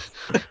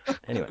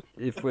 Anyway,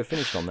 if we're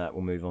finished on that,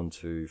 we'll move on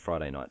to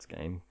Friday night's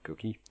game.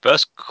 Cookie.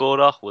 First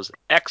quarter was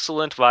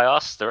excellent by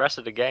us. The rest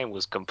of the game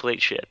was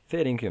complete shit.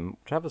 Fair income,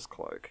 Travis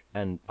Cloak,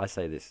 and I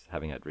say this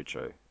having had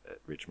Richo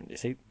Richmond?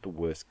 Is he the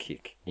worst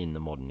kick in the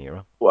modern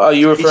era? Well, are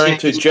you referring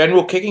to He's-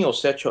 general kicking or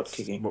set shot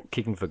kicking? Well,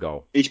 kicking for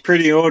goal. He's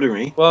pretty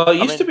ordinary. Well,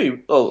 he used to be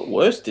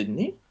worse, didn't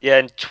he? Yeah,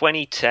 in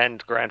 2010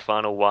 Grand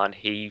Final 1, if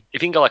he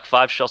can get like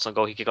 5 shots on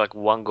goal, he kicked like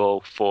 1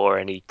 goal, 4,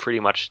 and he pretty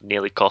much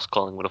nearly cost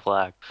Collingwood a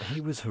flag.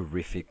 He was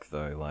horrific,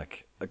 though.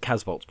 Like,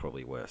 Casbolt's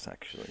probably worse,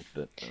 actually.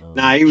 But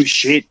No, he was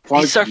shit.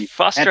 He's so Floki,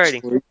 frustrating.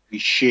 Absolutely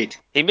shit.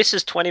 He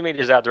misses 20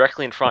 metres out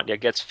directly in front, yet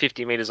gets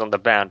 50 metres on the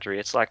boundary.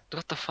 It's like,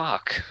 what the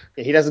fuck?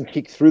 Yeah, he doesn't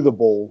kick through the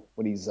ball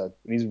when he's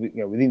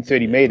within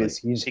 30 meters.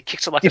 He's He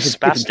kicks it like different a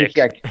spastic.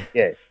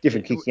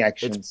 different kicking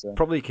actions. It's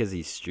probably because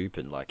he's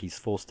stupid. Like, he's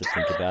forced to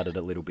think about it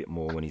a little bit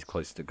more when he's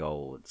close to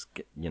goal. It's,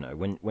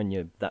 when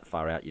you're that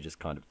far out, you just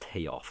kind of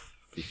tee off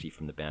 50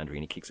 from the boundary,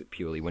 and he kicks it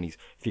purely. When he's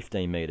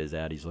 15 metres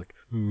out, he's like,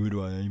 who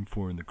do I aim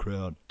for in the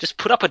crowd? Just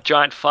put up a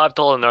giant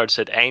 $5 note that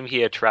said, aim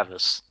here,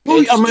 Travis.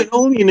 Well, I mean,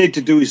 all you need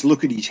to do is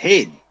look at his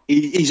head.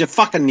 He's a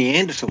fucking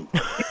Neanderthal.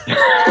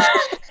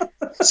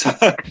 so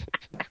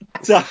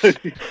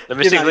The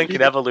missing link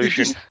in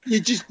evolution. You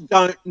just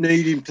don't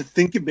need him to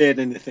think about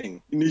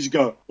anything. You need to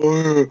go,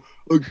 oh,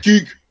 I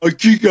kick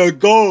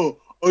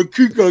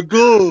a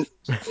goal.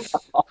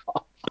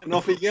 And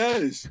off he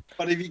goes.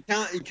 But if he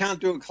can't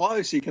do it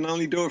close. He can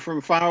only do it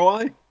from far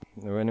away.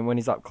 When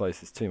he's up close,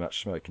 there's too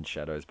much smoke and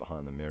shadows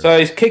behind the mirror. So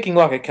he's kicking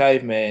like a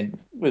caveman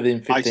within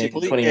 15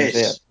 Basically, 20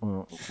 minutes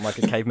Like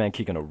a caveman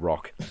kicking a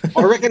rock.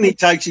 I reckon he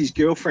takes his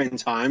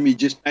girlfriends home. He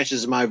just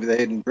bashes them over the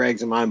head and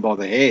drags them home by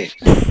the hair.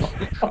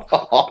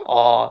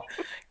 out.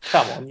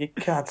 Come on, you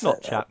can't say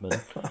Not that. Chapman.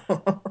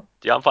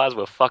 The umpires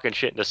were fucking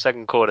shit in the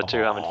second quarter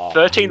too. I mean, Oh,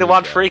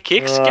 13-1 here free we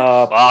kicks. go. Get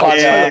Oh, fucked.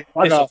 Yeah.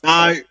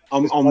 Bugger.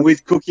 No, I'm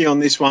with Cookie on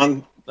this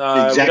one.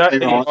 No, Exactly we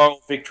don't need right.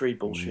 moral victory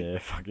bullshit. Yeah,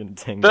 fucking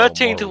 10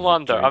 13 to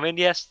 1 though. I mean,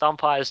 yes, the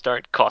umpires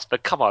don't cost,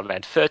 but come on,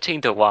 man,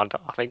 13 to 1.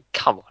 I mean,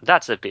 come on,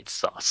 that's a bit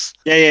sus.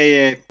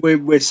 Yeah.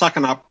 We're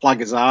sucking up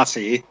Plugger's ass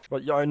here.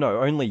 But yeah,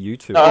 no, only you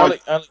two. No, are.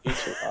 only you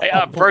two. Hey,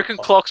 broken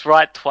clocks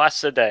right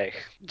twice a day.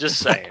 Just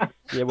saying.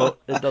 Yeah, well,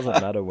 it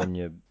doesn't matter when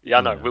you. Yeah,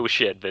 I know, you know. real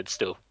shit, but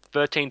still.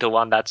 13 to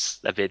 1,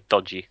 that's a bit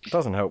dodgy. It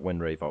doesn't help when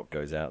Revolt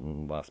goes out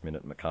and last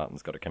minute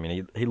McCartan's got to come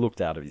in. He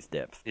looked out of his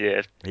depth.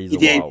 Yeah. He's He a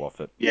did. while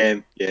off it. Yeah.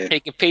 He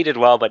competed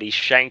well, but he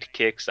shanked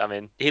kicks. I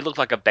mean, he looked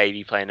like a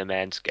baby playing a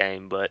man's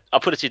game, but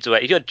I'll put it this way.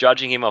 If you're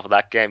judging him off of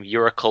that game,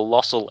 you're a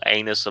colossal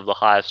anus of the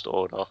highest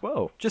order.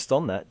 Well, just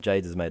on that,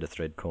 Jade has made a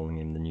thread calling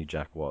him the new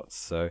Jack Watts,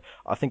 so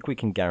I think we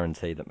can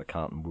guarantee that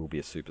McCartan will be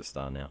a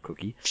superstar now,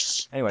 Cookie.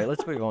 Anyway,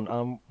 let's move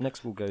on.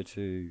 Next we'll go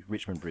to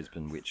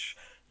Richmond-Brisbane, which,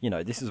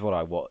 this is what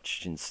I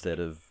watched instead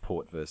of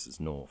Port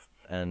versus North.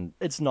 And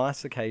it's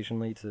nice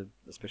occasionally to,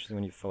 especially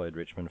when you've followed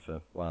Richmond for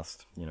the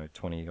last,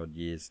 20-odd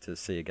years, to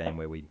see a game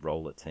where we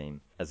roll a team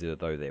as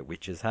though they're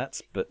witches'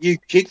 hats. But You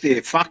kick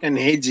their fucking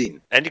heads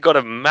in. And you got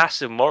a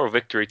massive moral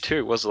victory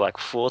too. Was it like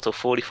 4 to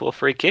 44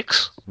 free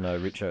kicks? no,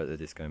 Richo at the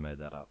Disco made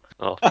that up.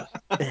 Oh,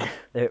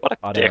 What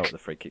I don't know dick. what the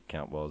free kick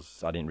count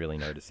was. I didn't really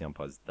notice the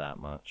umpires that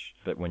much.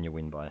 But when you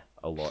win by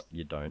a lot,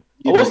 you don't.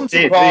 I wasn't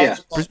Yeah,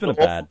 surprised. Brisbane are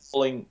by bad.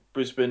 Calling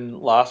Brisbane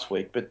last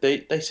week, but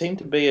they seem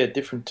to be a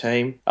different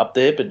team up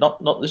there, but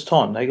not this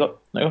time. They got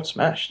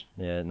smashed.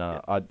 Yeah,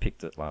 no, I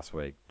picked it last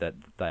week that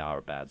they are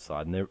a bad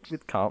side, and they're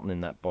with Carlton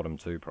in that bottom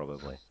two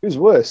probably. Who's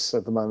worse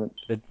at the moment?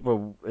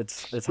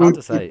 It's hard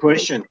to say. Good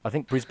question. I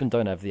think Brisbane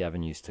don't have the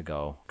avenues to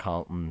goal.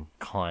 Carlton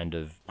kind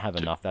of have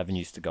enough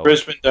avenues to goal.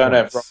 Brisbane don't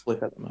have points.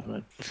 Rockcliffe at the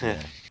moment.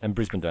 Yeah. And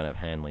Brisbane don't have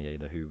Hanley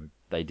either, who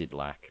they did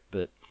lack.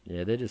 But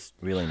yeah, they're just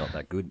really not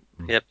that good.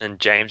 Yep, and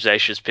James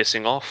Asher's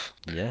pissing off.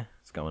 Yeah,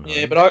 it's going home.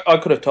 Yeah, but I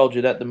could have told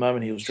you that the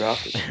moment he was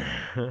drafted.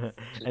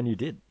 And you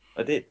did.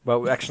 I did.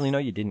 Well, actually, no,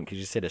 you didn't, because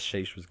you said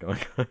Ashish was going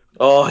home.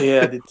 Oh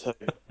yeah, I did too.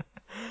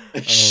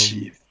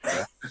 Shit.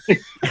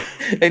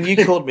 And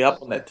you called me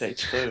up on that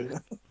teach too.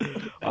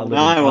 I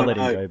No, let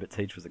him no. go, but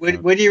Teach was a Where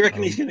cunt. do you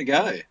reckon he's going to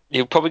go?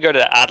 He'll probably go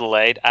to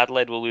Adelaide.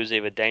 Adelaide will lose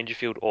either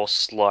Dangerfield or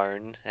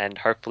Sloane, and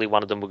hopefully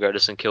one of them will go to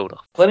St Kilda.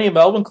 Plenty of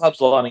Melbourne clubs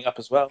lining up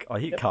as well. I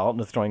hear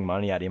Carlton are throwing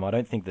money at him. I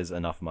don't think there's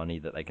enough money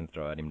that they can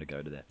throw at him to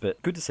go to there.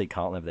 But good to see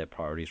Carlton have their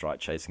priorities right,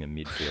 chasing a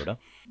midfielder.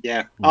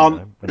 Yeah.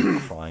 When they're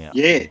crying out for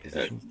Yeah. their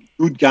positions.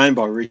 Good game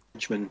by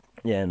Richmond.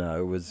 Yeah,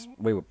 no,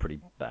 we were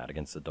pretty bad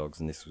against the Dogs,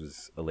 and this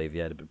was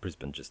alleviated, but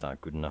Brisbane just aren't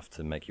good enough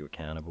to make you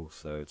accountable,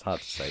 so it's hard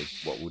to say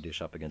what we'll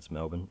dish up against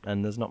Melbourne,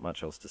 and there's not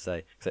much else to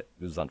say, except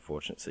it was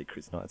unfortunate to see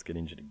Chris Knights get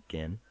injured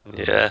again.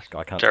 Yeah,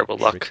 I can't terrible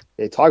take the trick. luck.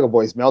 Yeah, Tiger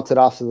Boys melted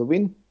after the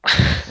win.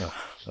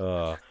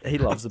 He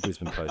loves the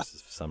Brisbane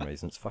posters for some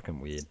reason. It's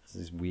fucking weird. It's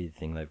this weird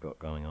thing they've got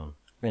going on.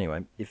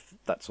 Anyway, if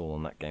that's all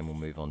on that game, we'll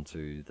move on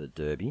to the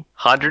Derby.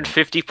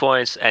 150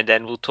 points, and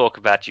then we'll talk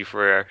about you,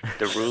 Frere.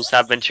 The rules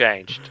have been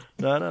changed.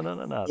 No.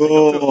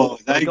 Oh,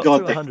 They got got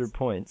to their- 100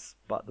 points,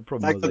 but the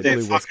problem They was got they their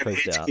blew West fucking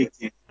Coast heads out.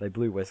 kicked in. They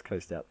blew West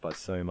Coast out by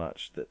so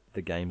much that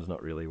the game's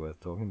not really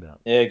worth talking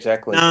about. Yeah,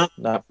 exactly.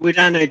 No, we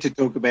don't need to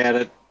talk about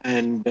it.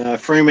 And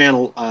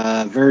Fremantle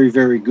are very,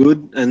 very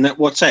good. And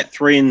what's that?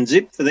 3 and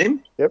zip for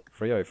them?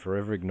 Freo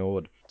forever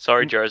ignored.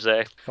 Sorry,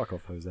 Jose. Fuck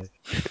off, Jose.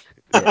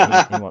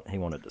 Yeah, he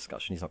wanted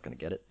discussion. He's not going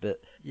to get it.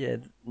 But yeah,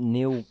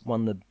 Neil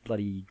won the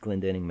bloody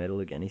Glendenning medal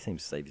again. He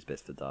seems to save his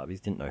best for derbies.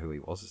 Didn't know who he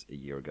was a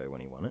year ago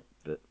when he won it,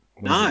 but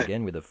wins No. it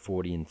again with a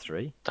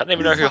 40-3. I don't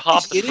even know who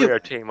half the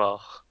Freo team are.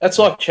 That's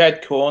like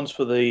Chad Corns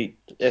for the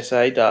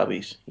SA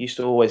derbies. He used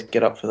to always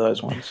get up for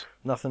those ones.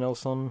 Nothing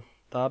else on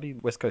derby.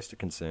 West Coast are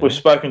concerned. We've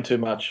spoken too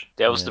much.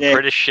 There was the Yeah.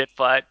 British shit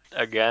fight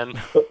again.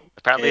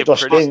 Apparently, Yeah, if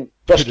Josh British,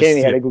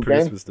 Kennedy had a good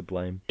Pritis game. was to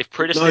blame. if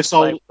British No didn't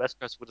play, soul. West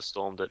Coast would have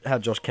stormed it.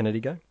 How'd Josh Kennedy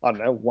go? I don't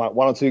know,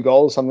 one or two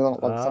goals, something like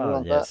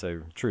yeah, that.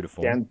 so true to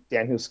form.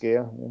 Downhill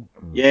skier.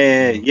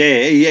 Yeah.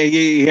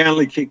 He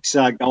only kicks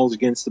goals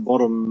against the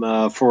bottom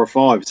 4 or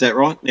 5. Is that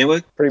right,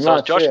 Network? Pretty So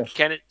much, yeah.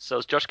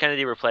 has Josh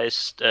Kennedy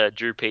replaced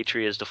Drew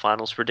Petrie as the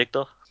finals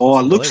predictor? Oh,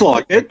 it looks Possibly.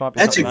 like it. Might be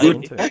That's a something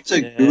to good. look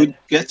into.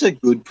 That's a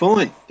good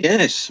point.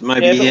 Yes,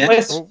 maybe. Yeah, but Yeah.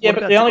 West. Well, Yeah, what but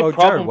about the only Jared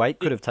problem. Waite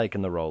could have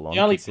taken the role on.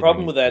 The only considering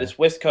problem his with that form. is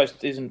West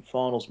Coast isn't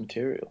finals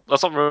material.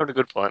 That's not really a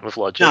good point with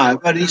logic. No,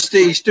 but he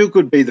still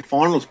could be the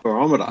finals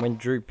barometer. When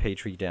Drew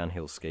Petrie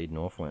downhill skied,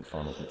 North weren't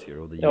finals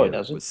material. The No, he year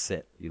doesn't. was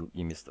set. You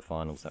missed the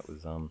finals. That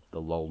was the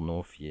LOL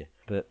North year.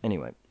 But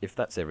anyway, if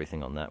that's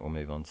everything on that, we'll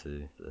move on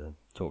to the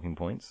talking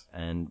points,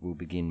 and we'll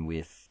begin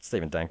with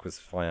Stephen Dank was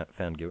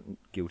found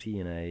guilty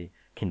in a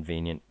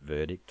convenient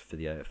verdict for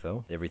the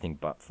AFL. Everything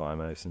but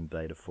Thymos and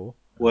Beta 4.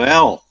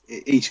 Well,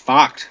 he's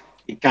fucked.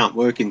 He can't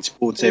work in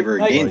sports ever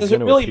Hey, again. he's does it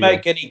gonna really appeal.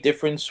 make any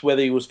difference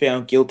whether he was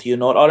found guilty or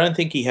not? I don't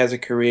think he has a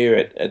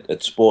career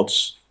at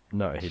sports.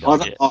 No, he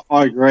doesn't.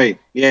 I agree.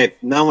 Yeah,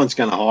 no one's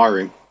going to hire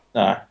him.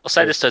 No. I'll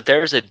say this though: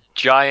 there is a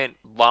giant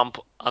lump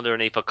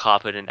underneath a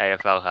carpet in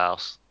AFL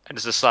house, and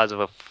it's the size of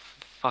a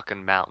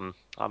fucking mountain.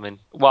 I mean,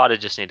 why did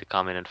just need to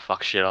come in and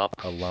fuck shit up?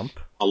 A lump?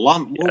 A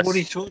lump? Yes. What are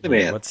you talking Yeah,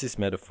 about? what's this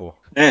metaphor?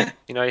 Yeah.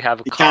 You know, you have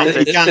a You can't-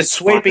 carpet. you can't- The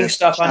sweeping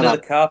stuff Shut under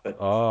up. the carpet.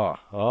 Oh.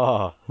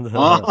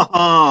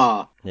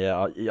 Ah,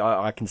 Yeah,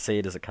 I can see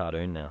it as a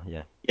cartoon now,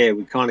 yeah. yeah,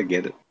 we kind of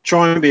get it.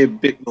 Try and be a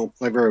bit more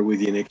clever with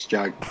your next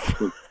joke.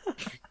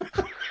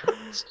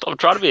 Stop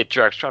trying to be a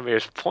jerk. Trying to be a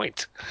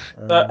point.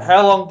 But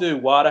how long do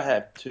WADA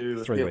have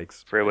to 3 appeal?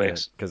 weeks. 3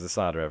 weeks. Because the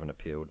SADA haven't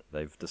appealed.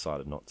 They've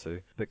decided not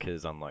to.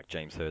 Because unlike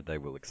James Heard, they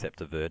will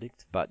accept a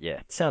verdict. But yeah,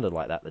 it sounded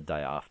like that the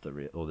day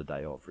after, or the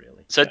day of,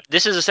 really. So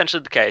this is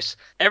essentially the case.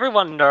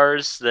 Everyone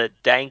knows that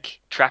Dank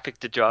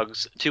trafficked the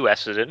drugs to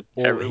Essendon.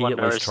 Or he Everyone at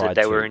least knows tried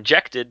that they were to.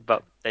 injected,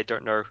 but they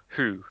don't know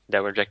who they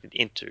were injected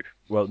into.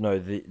 Well, no,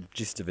 the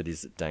gist of it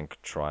is that Dank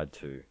tried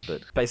to.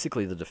 But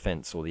basically the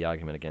defence or the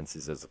argument against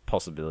is there's a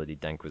possibility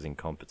Dank was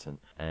incompetent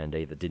and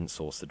either didn't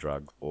source the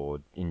drug or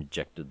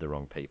injected the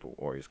wrong people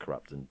or he was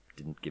corrupt and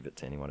didn't give it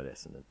to anyone at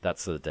Essendon.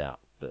 That's the doubt.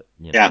 But,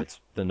 you know, Yeah. it's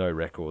the no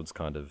records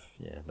kind of,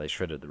 yeah, they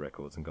shredded the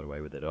records and got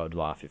away with it. I'd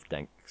laugh if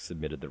Dank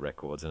submitted the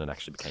records and it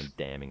actually became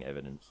damning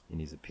evidence in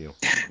his appeal.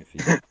 If he,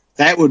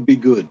 That would be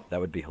good.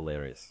 that would be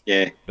hilarious.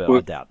 Yeah. But Well,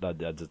 I doubt, I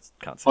just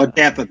can't see I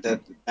that. doubt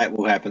that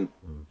will happen.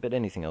 But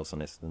anything else on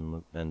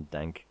Essendon and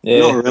Dank? Yeah.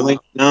 Not really.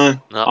 No.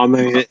 No. I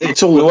mean,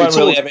 it's all. We won't It's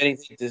really all. have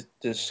anything to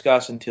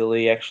discuss until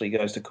he actually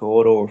goes to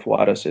court or if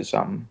WADA says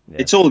something. Yeah.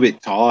 It's all a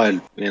bit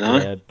tired, you know.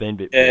 Yeah, been a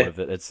bit Yeah. bored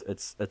of it.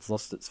 It's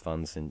lost its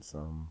fun since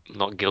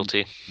Not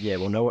guilty. yeah,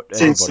 well, no,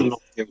 Since everybody. they're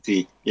not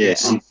guilty.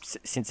 Yes.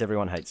 Since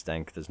everyone hates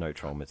Dank, there's no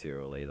troll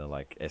material either.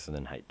 Like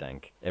Essendon hate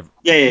Dank. Yeah.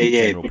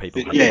 General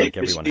people hate Yeah. Dank.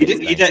 Everyone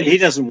hates Dank. He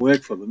doesn't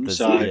work for them, There's,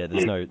 so yeah,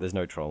 there's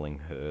no trolling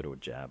Herd or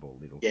Jab or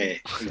Little. yeah,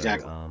 So,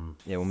 exactly.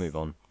 yeah, we'll move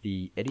on.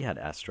 The Etihad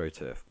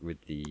AstroTurf with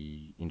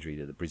the injury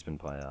to the Brisbane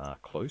player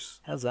Close.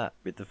 How's that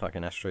with the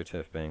fucking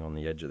AstroTurf being on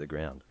the edge of the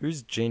ground?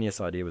 Whose genius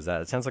idea was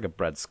that? It sounds like a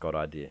Brad Scott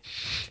idea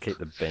to keep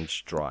the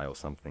bench dry or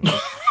something.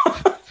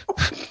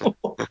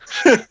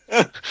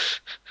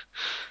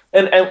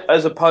 And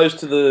as opposed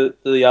to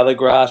the other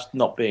grass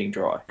not being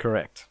dry.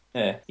 Correct.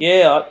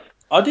 Yeah.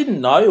 I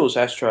didn't know it was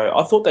Astro.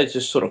 I thought they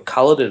just sort of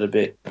coloured it a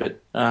bit, but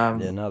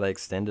Yeah, no, they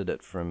extended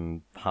it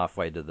from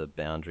halfway to the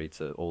boundary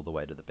to all the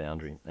way to the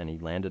boundary, and he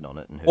landed on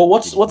it. And well,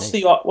 what's hit his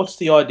knee.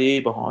 the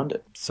idea behind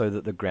it? So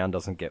that the ground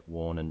doesn't get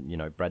worn,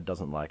 and Brad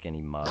doesn't like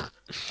any mud.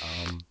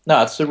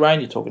 No, it's the rain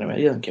you're talking about.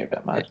 He doesn't care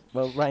about mud.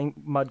 Well,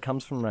 mud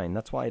comes from rain.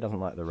 That's why he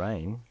doesn't like the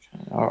rain.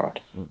 All right.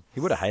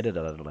 He would have hated it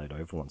at Adelaide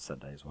Oval on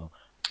Saturday as well.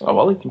 Oh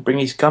well, he can bring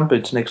his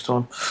gumboots next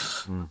time.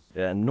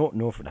 Yeah, and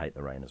North would hate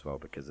the rain as well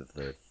because of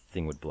the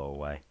thing would blow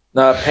away.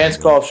 No,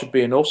 Panscov should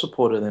be a North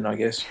supporter then, I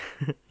guess.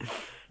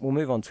 We'll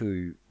move on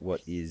to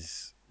what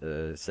is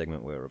a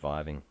segment we're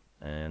reviving,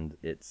 and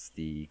it's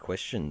the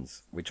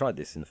questions. We tried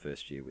this in the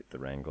first year with the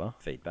Wrangler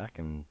feedback,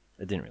 and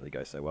it didn't really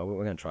go so well, but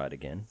we're going to try it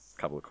again.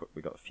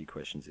 We got a few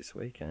questions this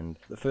week, and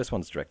the first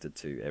one's directed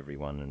to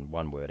everyone, and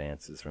one-word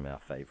answers from our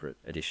favourite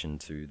addition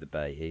to the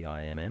Bay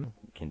EIMM,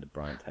 Kinder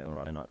Bryant Taylor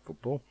Friday Night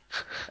Football.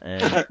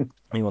 And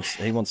he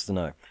wants to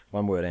know,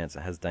 one-word answer,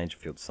 has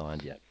Dangerfield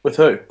signed yet? With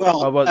who?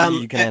 Well,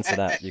 You can answer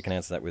that. You can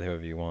answer that with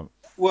whoever you want.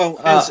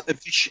 Well, as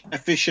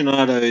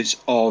aficionados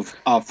of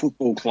our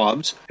football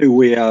clubs, who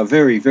we are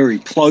very, very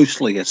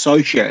closely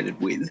associated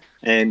with,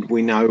 and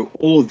we know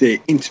all of their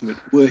intimate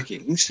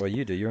workings. Well,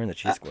 you do. You're in the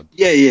cheer squad.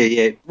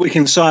 Yeah. We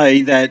can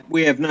say that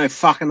we have no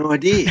fucking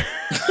idea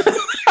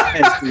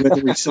as to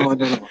whether we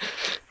signed or not.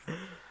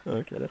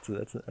 Okay,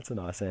 that's a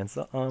nice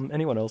answer.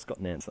 Anyone else got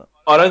an answer?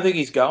 I don't think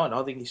he's going.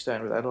 I think he's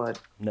staying with Adelaide.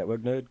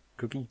 Network nerd,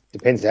 Cookie.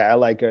 Depends how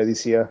LA go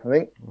this year, I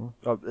think.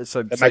 Oh,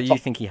 so They might you top-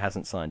 think he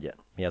hasn't signed yet?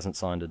 He hasn't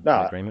signed an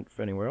No. agreement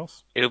for anywhere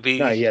else? It'll be.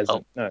 No, he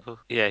hasn't. No.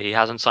 Yeah, he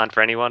hasn't signed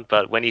for anyone,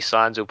 but when he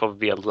signs, it'll probably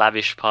be a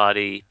lavish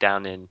party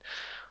down in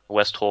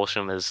West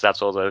Horsham, as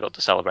that's all they've got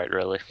to celebrate,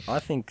 really. I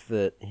think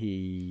that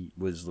he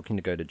was looking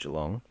to go to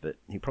Geelong, but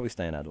he'll probably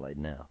stay in Adelaide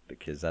now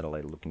because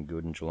Adelaide are looking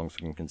good and Geelong's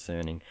looking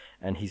concerning.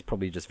 And he's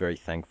probably just very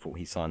thankful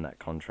he signed that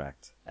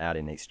contract out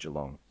in East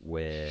Geelong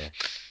where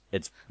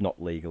it's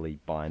not legally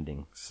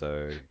binding,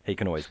 so he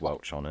can always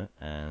welch on it.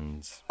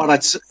 And But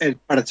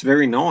it's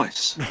very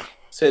nice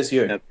Says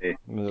you. out there.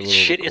 with all the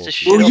Shit is a courses.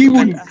 shit. Well, Shit you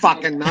on- wouldn't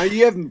fucking know.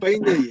 You haven't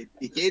been there, you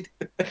dickhead.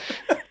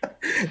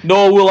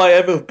 Nor will I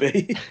ever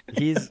be.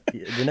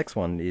 The next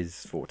one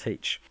is for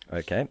Teach.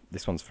 Okay,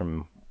 this one's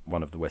from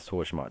one of the West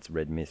Horshamites,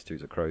 Red Mist,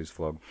 who's a Crows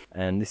flog.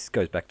 And this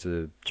goes back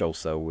to Joel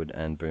Selwood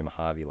and Boomer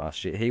Harvey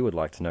last year. He would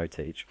like to know,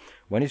 Teach,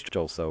 when is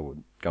Joel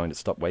Selwood going to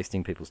stop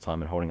wasting people's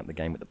time and holding up the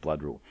game with the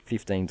blood rule?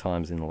 15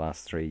 times in the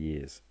last 3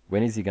 years.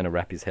 When is he going to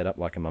wrap his head up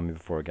like a mummy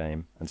before a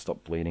game and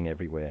stop bleeding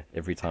everywhere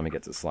every time he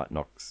gets a slight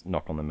knock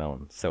on the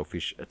melon?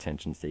 Selfish,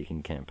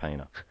 attention-seeking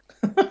campaigner.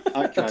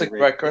 Okay, That's a Red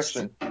great Mist.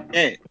 question.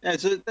 Yeah,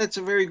 that's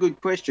a very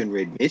good question,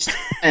 Red Mist.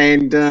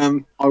 And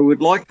I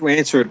would like to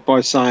answer it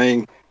by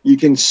saying you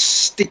can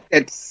stick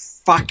that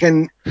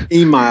fucking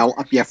email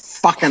up your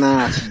fucking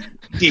ass,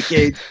 you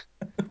dickhead.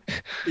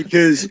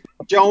 Because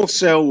Joel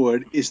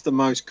Selwood is the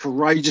most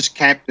courageous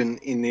captain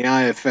in the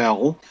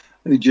AFL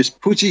who just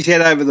puts his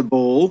head over the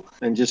ball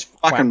and just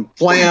fucking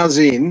plows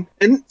in.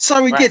 And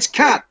so he gets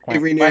cut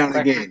every now and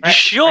again. You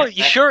sure?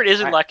 You sure it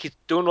isn't like he's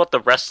doing what the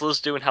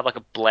wrestlers do and have like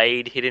a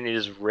blade hidden in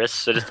his wrist,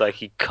 so just like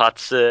he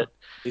cuts it.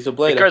 He's a It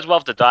bleeder. goes well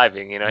after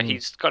diving, you know.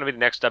 He's going to be the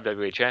next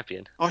WWE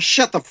champion. Oh,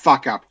 shut the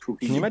fuck up,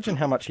 Cookie. Can you imagine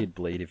how much he'd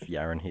bleed if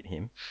Yaron hit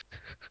him?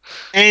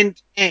 And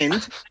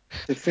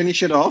to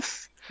finish it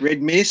off,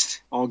 Red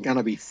Mist, I'm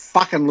gonna be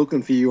fucking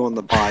looking for you on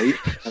the bay,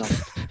 and I'll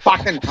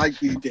fucking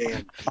take you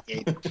down,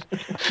 dickhead.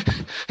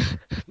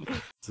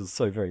 This is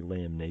so very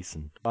Liam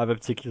Neeson. I have a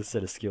particular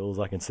set of skills.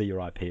 I can see your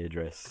IP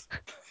address.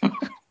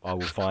 I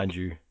will find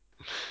you,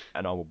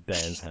 and I will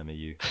bandshammer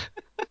you.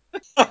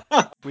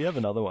 We have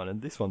another one,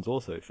 and this one's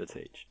also for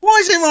Teach. Why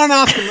is everyone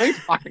asking me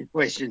fucking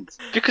questions?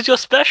 Because you're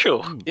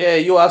special. Yeah,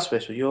 you are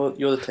special. You're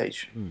the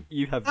Teach.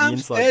 You have the I'm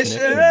inside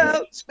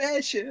connection.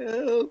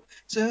 special,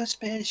 so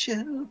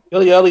special.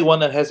 You're the only one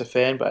that has a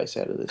fan base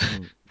out of this.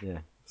 Yeah.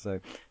 So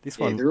this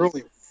Yeah, one. they're all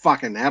in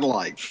fucking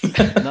Adelaide.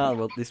 No,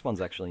 well, this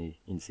one's actually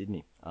in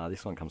Sydney.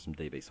 This one comes from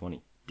DB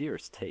Swanee.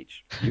 Dearest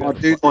Teach, you I have a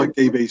do like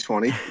DB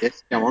Swanee.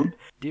 Yes, come on.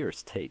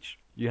 Dearest Teach,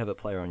 you have a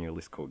player on your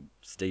list called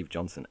Steve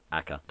Johnson,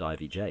 aka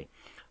Divey J.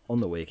 On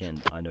the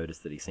weekend, I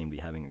noticed that he seemed to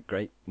be having a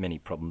great many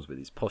problems with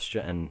his posture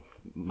and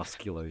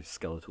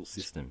musculoskeletal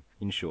system.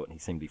 In short, he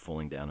seemed to be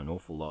falling down an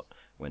awful lot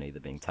when either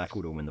being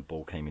tackled or when the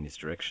ball came in his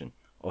direction.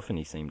 Often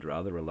he seemed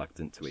rather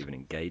reluctant to even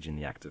engage in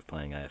the act of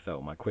playing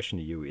AFL. My question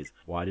to you is,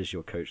 why does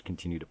your coach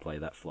continue to play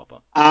that flopper?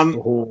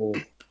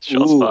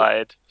 Shots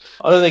fired.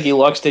 I don't think he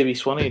likes Stevie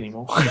Swanee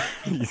anymore.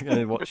 He's going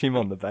to watch him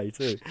on the bay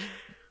too.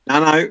 No,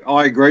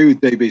 I agree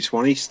with DB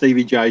Swanee.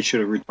 Stevie J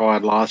should have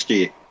retired last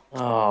year.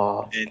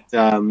 Oh,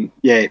 And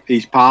yeah,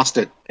 he's past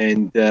it,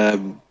 and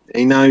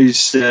he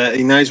knows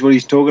what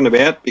he's talking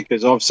about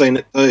because I've seen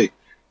it too.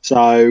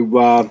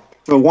 So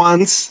for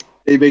once,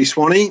 DB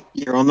Swanee,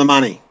 you're on the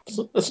money.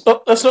 that's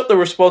not the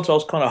response I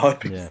was kind of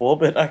hoping Yeah. for,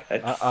 but okay.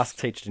 Ask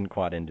Teach didn't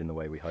quite end in the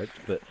way we hoped,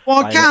 but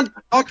Well,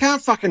 I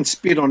can't fucking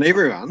spit on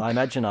everyone. I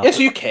imagine after, Yes,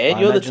 you can.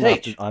 You're the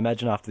Teach. I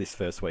imagine after this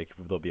first week,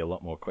 there'll be a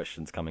lot more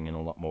questions coming in,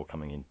 a lot more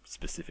coming in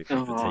specifically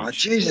for Oh, Teach.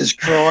 Jesus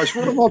Christ,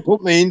 what have I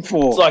put me in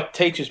for? It's like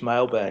Teacher's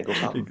mailbag or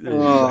something.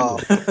 Oh,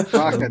 Exactly.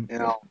 fucking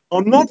hell.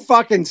 I'm not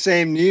fucking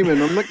Sam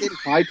Newman. I'm not getting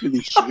paid for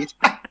this shit.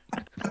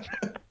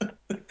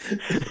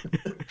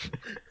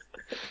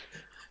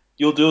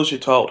 You'll do as you're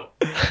told.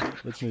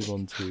 Let's move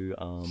on to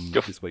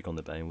this week on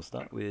the bay, and we'll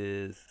start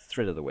with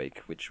Thread of the Week,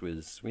 which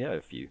was, we had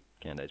a few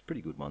candidates,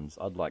 pretty good ones.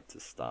 I'd like to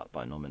start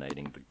by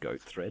nominating the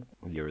GOAT thread,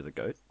 Year of the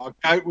GOAT. My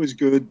goat was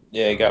good.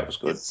 Yeah, Goat was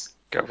good.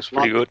 That was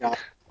pretty Love good. the goat.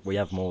 We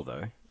have more,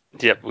 though.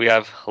 Yep, we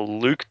have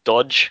Luke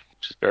Dodge,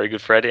 which is very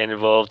good Fred, and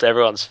involved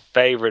everyone's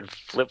favourite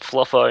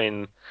flip-flopper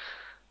in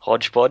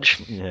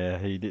Hodgepodge. Yeah,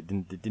 he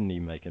didn't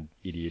even make an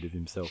idiot of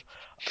himself.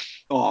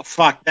 Oh,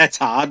 fuck, that's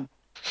hard.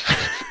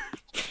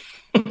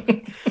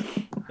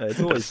 It's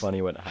always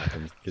funny when it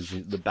happens, because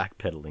the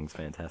backpedaling's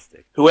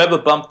fantastic. Whoever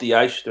bumped the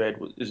H thread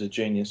is a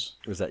genius.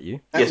 Was that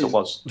you? Yes, it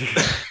was.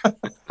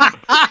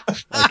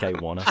 Okay,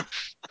 Warner.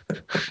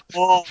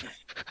 Oh,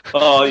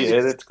 Oh,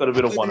 yeah, that's got a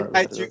bit of wonder about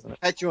pat it, you, doesn't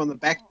it? pat you on the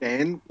back,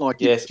 Dan, like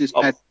Yes. you just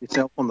Oh. pat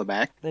yourself on the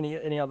back.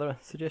 Any other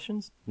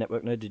suggestions?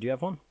 Network Nerd, did you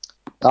have one?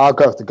 I'll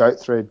go with the goat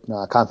thread. No,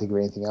 I can't think of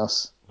anything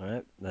else.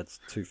 Alright, that's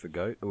 2 for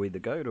GOAT. Are we the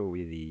GOAT or are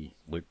we the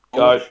Luke?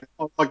 Goat.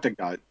 I like the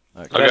goat.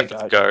 Okay. I'll Gotta go for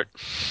go. the goat.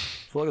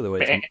 Flog of the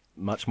week's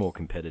much more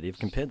competitive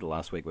compared to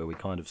last week where we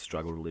kind of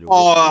struggled a little bit.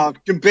 Oh,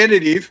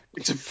 competitive.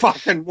 It's a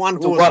fucking one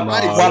It's a horse one-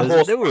 race. one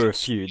horse there were a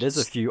race. few. There's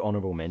a few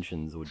honourable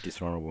mentions or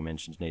dishonourable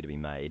mentions need to be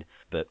made.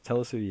 But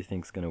tell us who you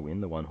think's going to win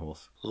the one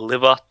horse.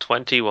 Liver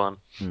 21.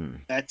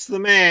 That's the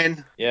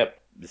man. Yep.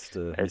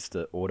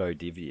 Mr. Auto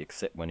Divvy,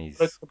 except when he's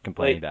Complete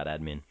complaining about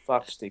admin.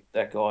 Fuckstick,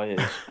 that guy is.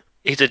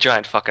 He's a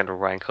giant fucking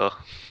ranker.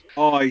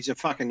 Oh, he's a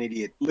fucking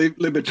idiot.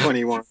 Libber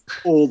 21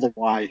 all the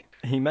way.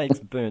 He makes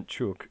Burnt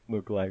Chook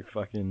look like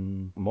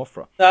fucking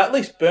Mothra. No, at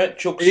least Burnt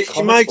Chook's He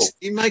comical.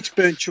 makes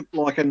burnt chook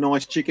like a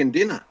nice chicken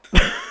dinner.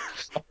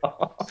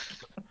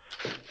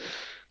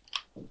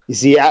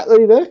 Is he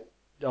Atlee there?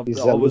 I Is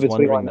was Liver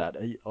wondering 21? that.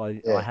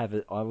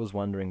 Yeah. I was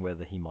wondering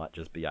whether he might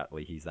just be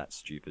Atlee. He's that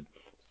stupid.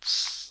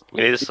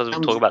 We need to sort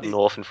of talk about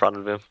North in front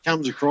of him.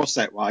 Comes across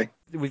that way.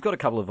 We've got a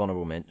couple of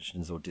honourable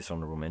mentions or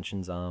dishonourable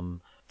mentions.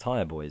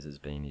 Tyre Boys has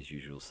been his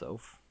usual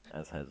self,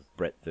 as has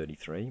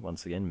Brett33,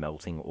 once again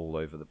melting all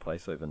over the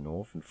place over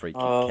North and free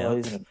kick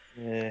counts.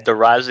 Yeah. The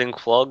Rising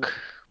Flog.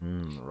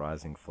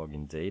 Rising Flog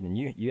indeed. And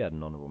you had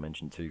an honourable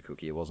mention too,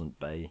 Cookie. It wasn't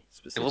Bay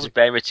specific. It was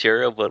Bay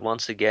material, but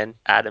once again,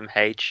 Adam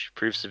H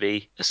proves to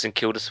be a St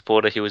Kilda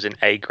supporter. He was an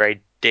A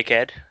grade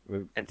dickhead.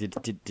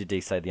 Did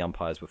he say the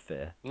umpires were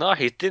fair? No,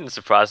 he didn't,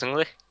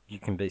 surprisingly. You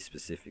can be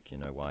specific,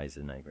 why he's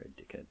an A-grade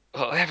dickhead.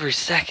 Oh,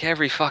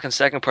 every fucking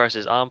second post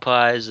is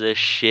umpires, the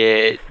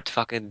shit,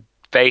 fucking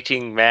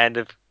baiting man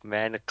to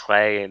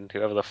Clay and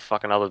whoever the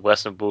fucking other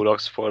Western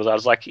Bulldogs supporters are. I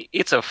was like,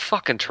 it's a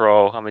fucking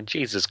troll. I mean,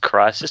 Jesus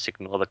Christ, just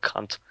ignore the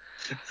cunt.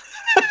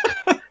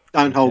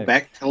 Don't hold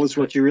back. Tell us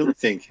what you really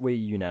think. We're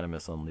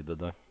unanimous on Libba,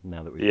 though,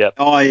 now that we've... Yep,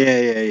 Oh,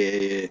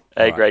 yeah.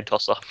 A grade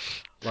tosser.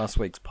 Last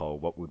week's poll,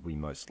 what would we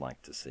most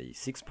like to see?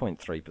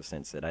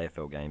 6.3% said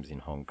AFL games in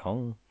Hong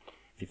Kong.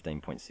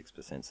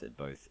 15.6% said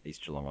both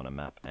East Geelong on a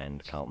map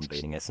and Carlton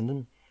beating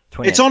Essendon.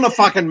 It's on a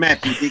fucking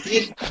map, you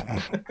dickhead.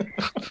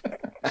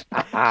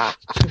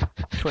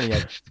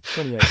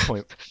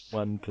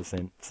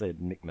 28.1% said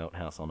Mick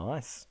Melthouse on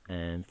ice,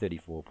 and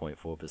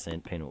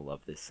 34.4% Penn will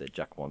love this, said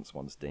Jack Wants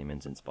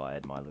Demons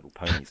inspired My Little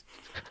Ponies.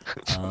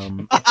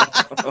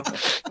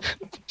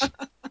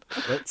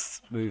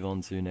 Let's move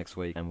on to next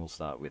week, and we'll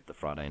start with the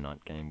Friday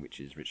night game, which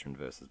is Richmond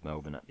versus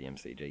Melbourne at the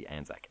MCG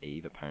Anzac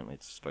Eve. Apparently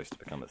it's supposed to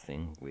become a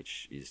thing,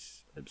 which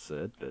is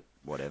absurd, but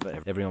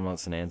whatever. Everyone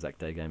wants an Anzac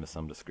Day game of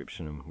some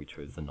description, and we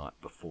chose the night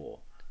before.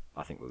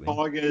 I think we'll win.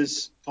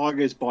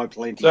 Tigers by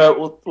plenty.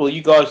 So, will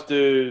you guys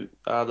do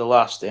the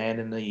Last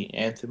Stand and the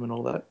anthem and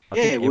all that? I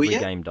think will every ya?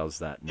 game does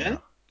that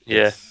now.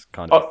 Yeah. It's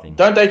kind of a thing.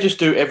 Don't they just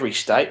do every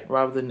state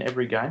rather than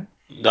every game?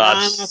 No,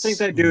 I think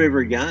they do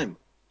every game.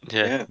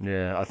 Yeah.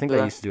 Yeah, I think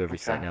they used to do every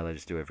state, now they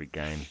just do every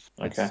game.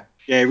 Okay.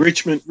 Yeah,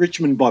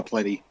 Richmond by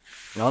plenty.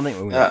 I think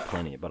we'll win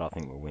plenty, but I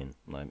think we'll win.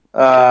 Yeah,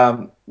 I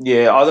don't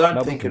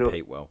Melbourne think it'll.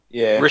 compete well.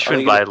 Yeah,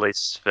 Richmond by at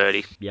least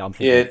 30. Yeah, I'm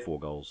thinking 4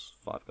 goals,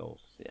 5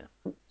 goals. Yeah.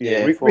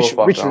 Yeah, 4 or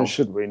 5 Richmond goals.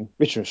 should win.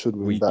 Richmond should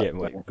win.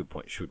 Good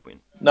point. Should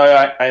win. No,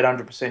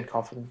 800%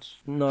 confidence.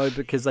 No,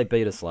 because they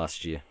beat us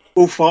last year.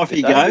 Will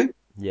Fifey go?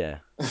 Yeah.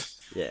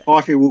 Yeah.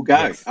 Fifey will go.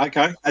 Yes.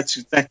 Okay,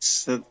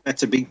 that's a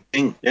big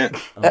thing. Yeah.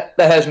 That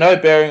has no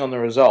bearing on the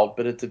result,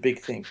 but it's a big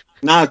thing.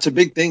 No, it's a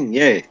big thing.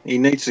 Yeah, he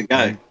needs to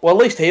go. Well,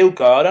 at least he'll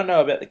go. I don't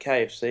know about the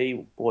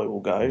KFC boy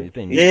will go. He's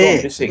been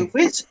gone missing.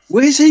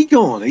 Where's he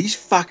gone? He's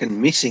fucking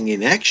missing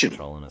in action.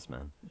 Trolling us,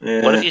 man.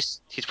 Yeah. What if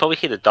he's probably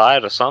hit a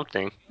diet or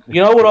something?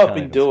 You know what He I've can't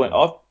been even doing?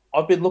 score.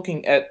 I've been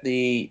looking at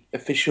the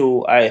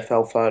official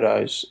AFL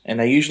photos, and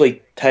they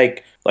usually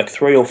take like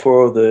 3 or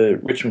 4 of the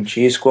Richmond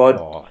cheer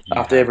squad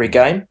after every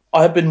game.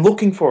 I have been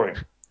looking for him.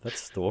 That's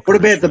stalking. What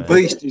about the man.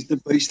 Beast? Is the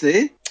Beast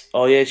there?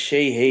 Oh yeah,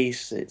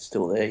 he's it's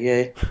still there.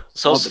 Yeah,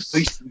 So,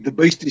 The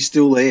Beast is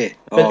still there.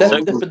 but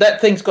Oh, but that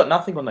thing's got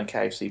nothing on the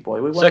KFC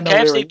boy. We so want to know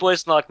where KFC he...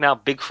 boy's like now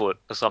Bigfoot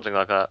or something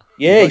like that.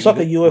 Yeah, he's like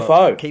a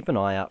UFO. Keep an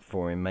eye out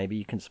for him. Maybe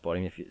you can spot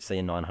him if you see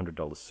a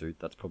 $900 suit.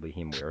 That's probably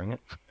him wearing it.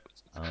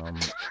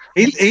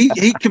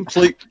 he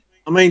complete.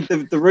 I mean,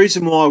 the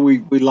reason why we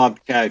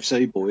loved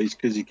KFC boys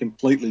because he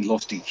completely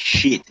lost his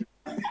shit.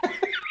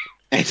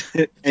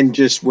 And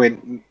just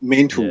went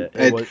mental. Yeah,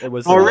 it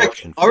was I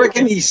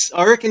reckon he's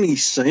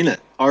seen it.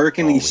 I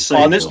reckon he's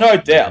seen it. There's no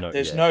doubt.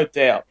 There's no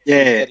doubt.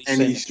 Yeah, that and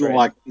seen he's the trend.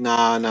 like, no,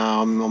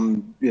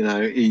 I'm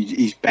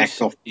he's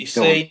backed off. He's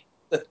seen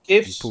the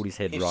gifts. He's pulled his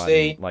head He's right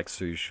seen in, like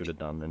Sue should have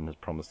done and has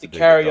promised the to do.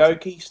 but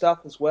doesn't. karaoke stuff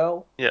as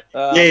well. Yeah.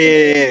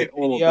 Yeah,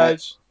 all of that.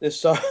 Videos. There's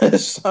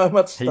so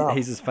much stuff.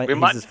 He's as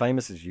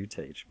famous as you,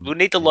 Teach. We'll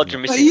need to lodge a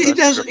But missing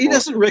persons he report.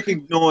 doesn't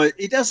recognise.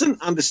 He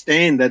doesn't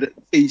understand that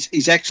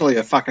he's actually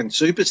a fucking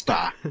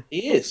superstar.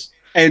 He is.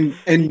 He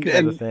could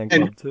have a fan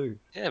club too.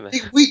 Yeah, man.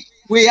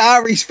 We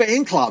are his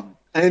fan club,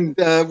 and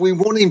we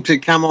want him to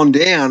come on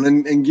down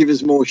and give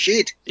us more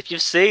shit. If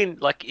you've seen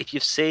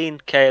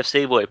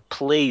KFC boy,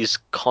 please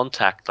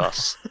contact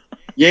us.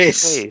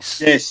 Yes,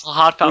 Please. yes. A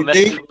heartfelt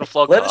message from the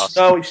Flogcast. Let us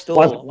know he's still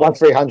alive.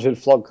 1-300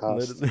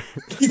 Flogcast.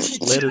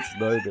 Let us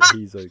know that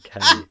he's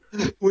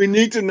okay. We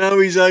need to know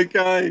he's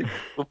okay.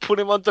 We'll put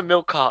him onto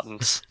milk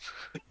cartons.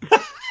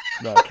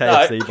 No,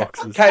 KFC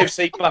boxes.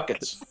 KFC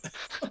buckets.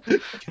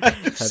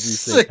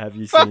 Have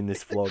you seen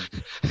this Flog?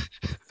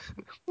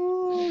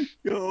 Oh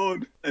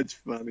God, that's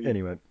funny.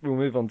 Anyway, we'll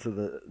move on to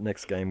the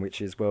next game,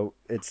 which is, well,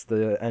 it's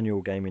the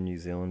annual game in New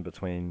Zealand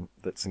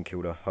that St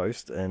Kilda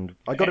host, and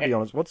I got to be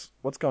honest,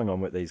 what's going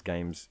on with these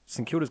games?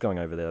 St Kilda's going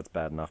over there, that's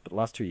bad enough, but the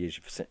last 2 years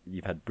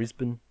you've had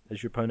Brisbane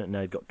as your opponent, and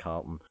now you've got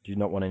Carlton. Do you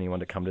not want anyone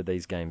to come to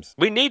these games?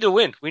 We need to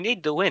win. We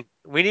need to win.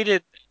 We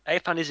needed.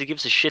 AFL needs to give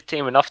us a shit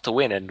team enough to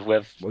win, and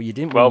Well, you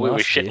didn't we win were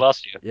last shit year.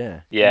 last year.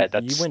 Yeah. Yeah,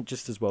 You went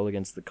just as well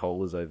against the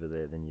Colas over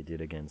there than you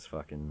did against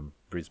fucking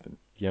Brisbane.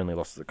 You only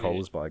lost to the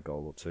Colas by a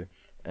goal or two.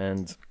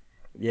 And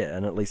yeah,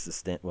 and at least the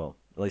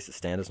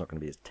standard's not going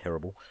to be as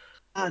terrible.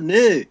 Oh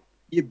no,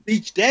 you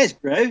beached us,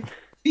 bro.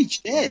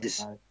 Beached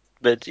us.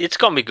 But it's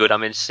gonna be good. I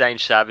mean, Stain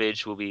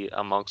Savage will be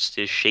amongst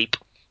his sheep,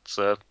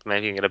 so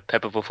maybe you can get a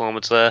pepper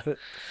performance there.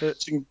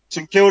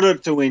 St Kilda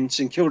to win.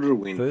 St Kilda to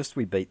win. First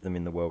we beat them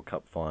in the World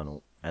Cup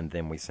final, and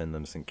then we send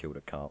them St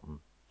Kilda Carlton.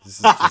 This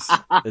is just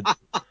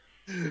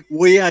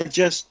We are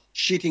just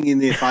shitting in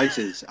their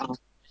faces.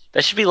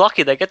 They should be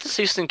lucky. They get to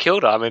see St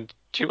Kilda. I mean,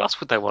 who else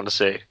would they want to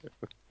see?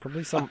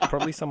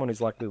 probably someone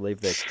who's likely to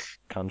leave their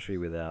country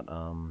without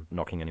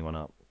knocking anyone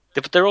up.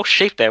 But they're all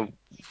sheep there.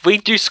 We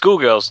do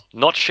schoolgirls,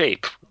 not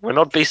sheep. We're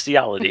not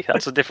bestiality.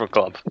 That's a different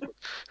club.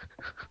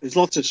 There's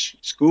lots of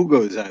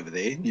schoolgirls over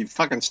there. You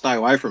fucking stay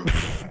away from them.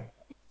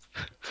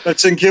 But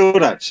St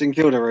Kilda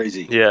are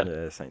easy.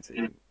 Yeah. Saints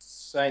easy.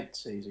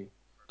 Saints easy.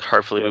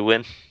 Hopefully we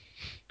win.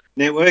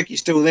 Network, you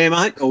still there,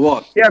 mate, or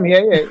what? Yeah,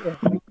 yeah.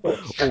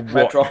 Or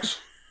Matt Rocks.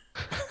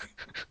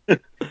 No,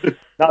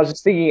 I was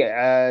just thinking,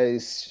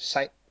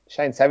 is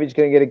Shane Savage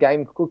going to get a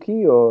game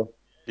cookie or?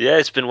 Yeah,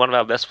 it's been one of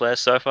our best players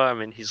so far. I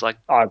mean, he's like,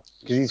 because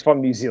he's from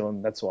New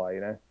Zealand, that's why,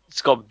 you know.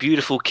 he's got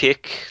beautiful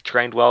kick,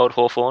 trained well at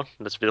Hawthorn.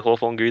 That's a bit of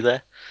Hawthorn goo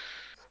there.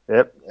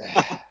 Yep.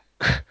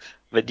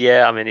 But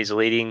yeah, I mean, he's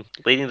leading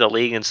the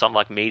league in some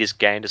like meters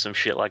gained or some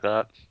shit like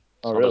that.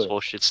 Oh, All those really?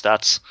 horseshit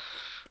stats.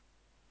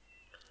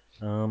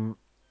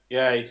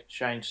 Yay,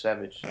 Shane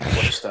Savage.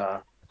 What a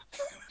star.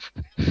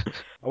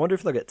 I wonder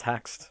if they'll get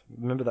taxed.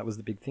 Remember that was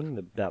the big thing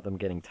about them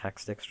getting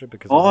taxed extra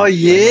because. Oh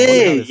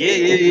yeah.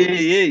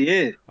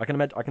 I can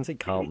imagine. I can see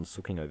Carlton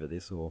sooking over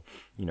this, or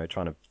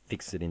trying to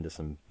fix it into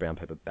some brown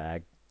paper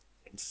bag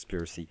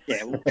conspiracy.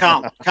 Yeah, well,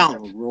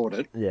 Carlton will rort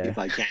it if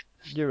they can.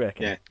 You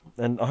reckon? Yeah.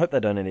 And I hope they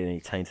don't eat any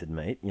tainted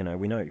meat.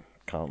 We know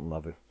Carlton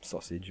love a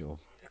sausage or.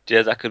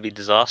 Yeah, that could be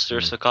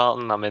disastrous for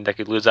Carlton. I mean, they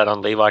could lose out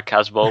on Levi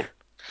Casbolt.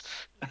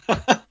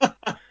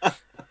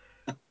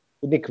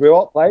 Would Nick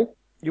Riot play?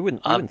 You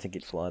wouldn't think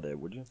he'd fly there,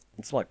 would you?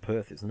 It's like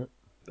Perth, isn't it?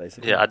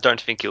 Basically. Yeah, I don't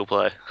think he'll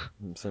play.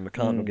 So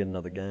McCartan will get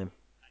another game.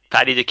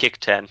 Paddy to kick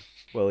 10.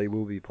 Well, he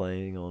will be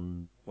playing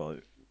on. Well,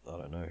 I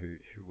don't know who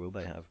will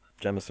they have.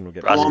 Jamison will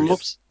get.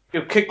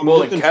 He'll kick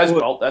more than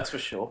Casbolt, that's for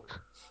sure.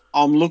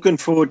 I'm looking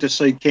forward to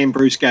see Ken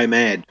Bruce go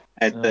mad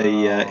at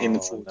the in the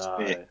fourth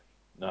spare.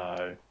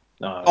 No.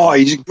 Oh,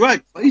 he's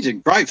a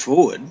great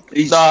forward.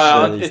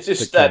 It's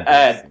just that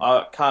ad.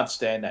 I can't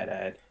stand that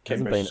ad.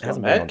 Ken Bruce has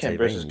gone mad. Ken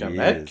Bruce has gone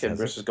mad. Ken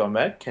Bruce has gone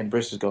mad. Ken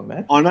Bruce has gone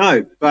mad. I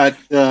know, but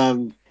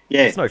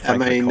yeah, no I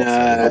mean,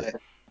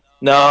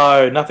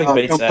 no, nothing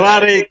beats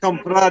that.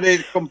 Comprare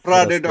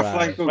da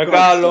Franco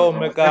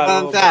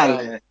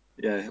Megalo.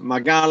 Yeah,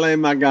 Magale.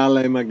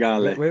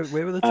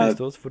 Where were the two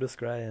stores?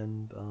 Footscray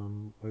and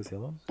what was the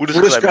other one?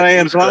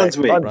 Footscray and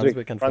Brunswick.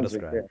 Brunswick and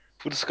Footscray.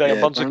 Footscray and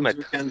Brunswick, mate.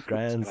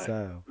 Grand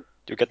sale.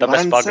 You get the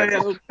best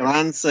bargain.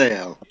 Grand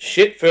sale.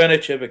 Shit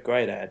furniture, but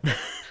great ad.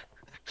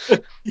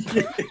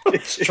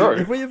 It's true.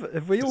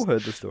 Have we all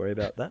heard the story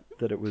about that?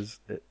 That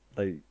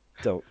they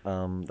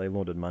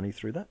laundered money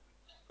through that.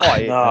 Oh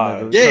yeah.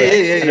 No.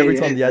 Yeah. And every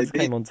time the ads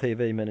came on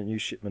TV, meant a new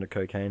shipment of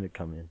cocaine had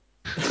come in.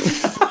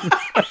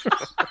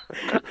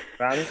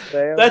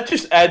 That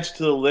just adds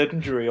to the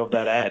legendary of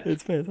that ad.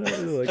 It's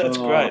fantastic. That's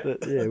great.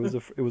 Yeah, it was a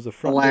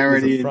front.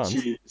 Hilarity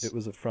It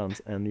was a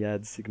front, and the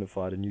ad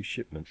signified a new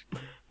shipment.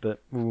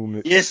 But we'll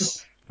move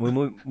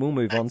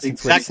on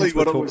since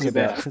we're talking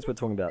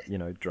about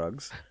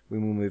drugs. We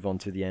will move on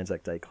to the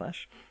Anzac Day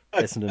clash,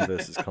 Essendon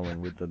versus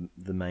Collingwood,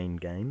 the main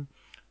game,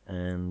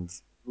 and.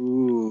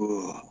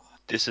 Ooh.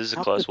 This is a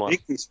close one.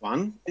 This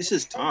one. This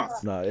is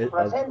tough. No, Il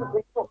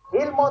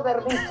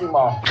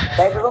modernissimo,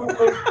 bedroom,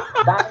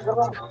 dining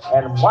room,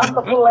 and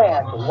wonderful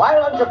land. Why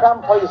don't you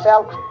come for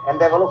yourself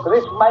and have a look at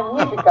this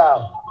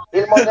magnifico?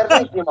 Il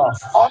modernissimo,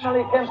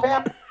 only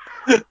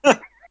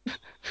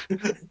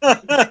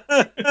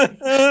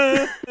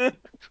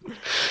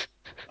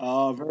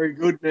Oh, very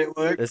good,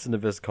 network. Essendon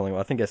versus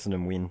Collingwood. I think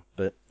Essendon win,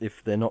 but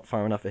if they're not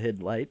far enough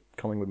ahead late,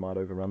 Collingwood might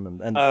overrun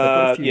them. And they've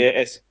got a few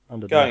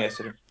going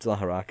Essendon.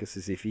 Zaharakis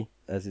is iffy,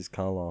 as is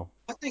Carlisle.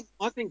 I think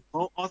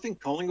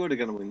Collingwood are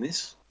going to win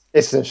this.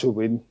 Essendon should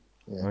win.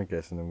 Yeah. I think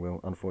Essendon will,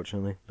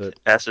 unfortunately, but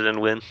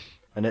Essendon win.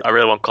 I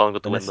really want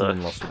Collingwood to win though.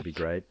 Essendon loss would be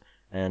great,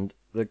 and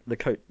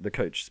the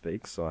coach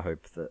speaks. So I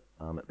hope that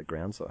at the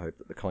ground. So I hope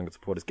that the Collingwood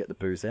supporters get the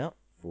booze out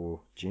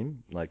for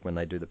Jim, like when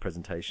they do the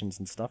presentations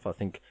and stuff. I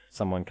think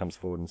someone comes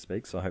forward and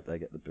speaks, so I hope they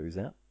get the booze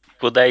out.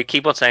 Will they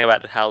keep on saying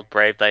about how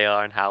brave they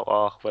are and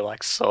how, we're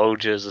like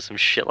soldiers or some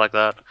shit like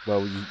that?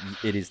 Well,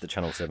 it is the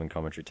Channel 7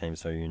 commentary team,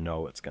 so you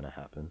know it's going to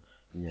happen.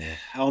 Yeah.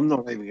 I'm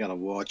not even going to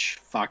watch.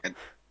 Fuck it.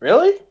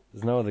 Really?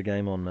 There's no other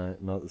game on,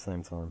 not at the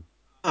same time.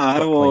 Oh,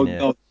 got well, clean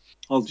air.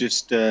 I'll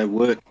just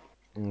work.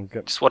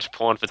 Just watch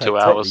porn for 2 Take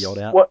hours. the yacht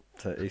out What-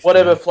 to East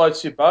Whatever Geelong.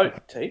 floats your boat,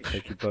 Teach.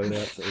 Take your boat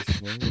out to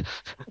East Geelong.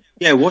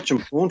 Yeah, watch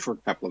them porn for a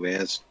couple of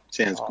hours.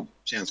 Sounds Oh. good.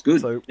 Sounds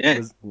good. So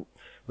yeah.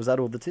 was that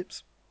all the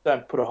tips?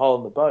 Don't put a hole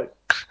in the boat.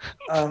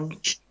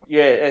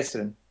 Yeah,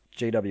 Essendon.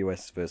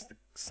 GWS versus the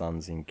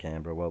Suns in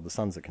Canberra. Well, the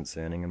Suns are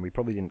concerning, and we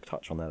probably didn't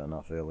touch on that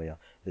enough earlier.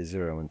 They're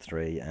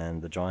 0-3,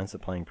 and the Giants are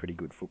playing pretty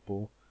good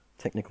football.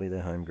 Technically,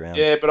 they're home ground.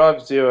 Yeah, but I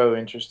have zero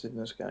interest in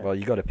this game. Well,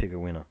 you got to pick a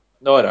winner.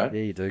 No, I don't.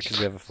 Yeah, you do, because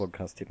we have a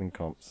Flogcast tipping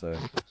comp. So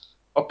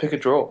I'll pick a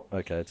draw.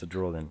 okay, it's a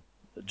draw then.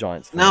 The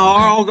Giants. For No,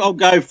 one. I'll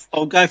go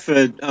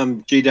for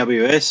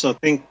GWS. I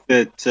think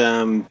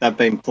that they've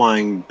been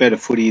playing better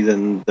footy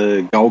than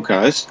the Gold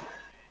Coast,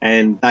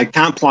 and they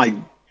can't play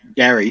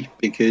Gary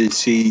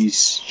because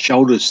his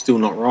shoulder's still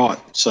not right.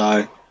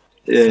 So,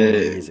 20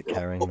 years at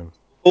carrying them.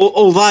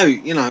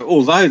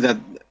 although that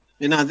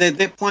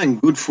they're playing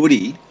good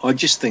footy, I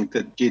just think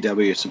that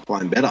GWS are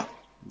playing better.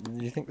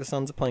 You think the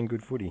Suns are playing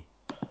good footy?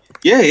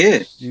 Yeah,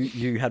 yeah.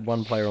 You had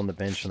one player on the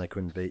bench and they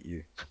couldn't beat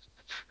you,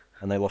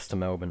 and they lost to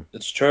Melbourne.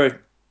 It's true.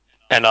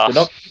 And They're us.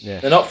 not. Yeah.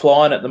 They're not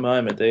flying at the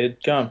moment. They're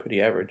going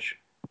pretty average.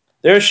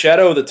 They're a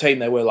shadow of the team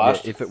they were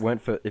last year. If it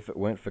weren't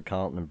for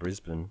Carlton and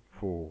Brisbane,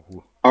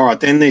 All right,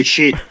 then they're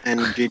shit, and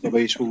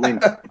GWS will win.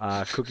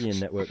 Cookie and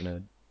Network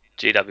Nerd.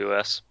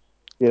 GWS.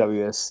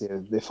 GWS, yeah,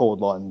 their forward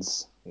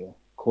lines,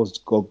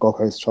 caused Gold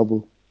Coast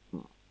trouble.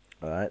 All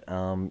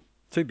right.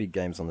 Two big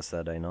games on the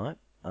Saturday night.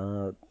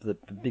 The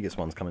biggest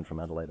one's coming from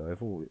Adelaide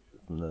Oval,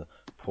 from the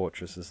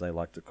Portress, as they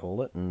like to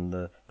call it, and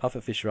the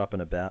Pufferfish are up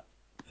and about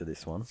for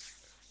this one.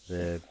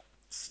 They're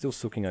still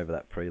sooking over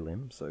that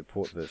prelim, so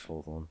Port versus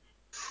Hawthorn.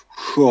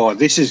 Oh,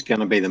 this is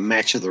going to be the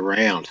match of the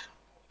round,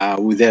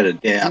 without a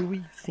doubt. Do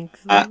we think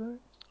so, though?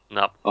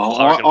 No,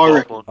 I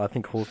reckon. I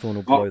think Hawthorn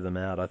will blow them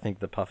out. I think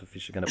the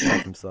Pufferfish are going to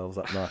plug themselves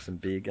up nice and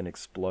big and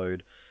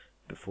explode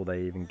before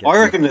they even get. I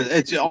reckon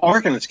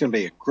it's going to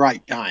be a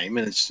great game,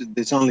 and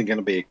there's only going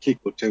to be a kick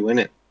or two in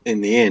it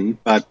in the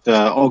end. But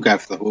I'll go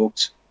for the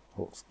Hawks.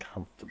 Hawks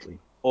comfortably.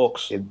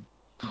 Hawks. Yeah,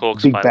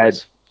 Hawks big by bad,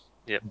 Liz.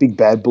 Yep. big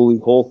bad bully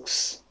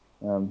Hawks.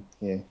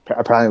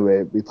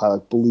 Apparently we play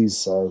like bullies,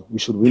 so we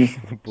should win.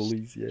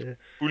 Bullies, yeah.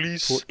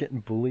 Bullies. Port getting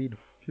bullied.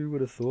 Who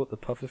would have thought the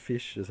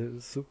Pufferfish?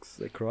 Sooks,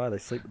 they cry, they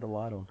sleep with the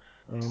light on.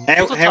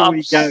 How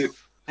we go?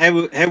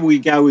 How we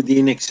go with the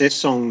NXS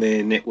song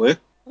there, Network?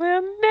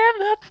 Will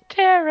never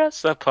tear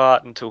us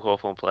apart until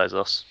Hawthorn plays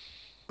us.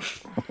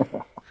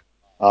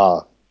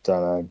 Don't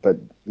know, but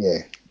yeah,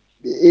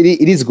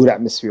 it is a good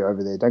atmosphere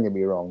over there. Don't get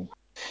me wrong.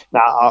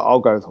 I'll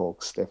go with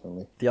Hawks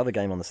definitely. The other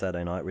game on the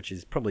Saturday night, which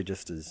is probably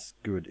just as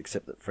good,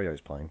 except that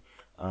Freo's playing.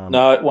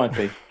 No, it won't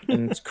be.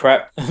 And it's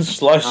crap.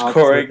 Slow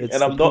scoring. It's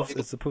And I'm not.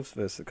 It's the Puffs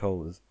versus the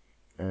Colas.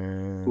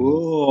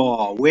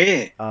 Oh,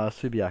 where?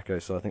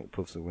 Subiaco, so I think the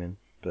Puffs will win.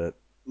 But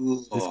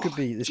Oh, this could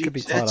be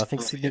geez, tight. that's I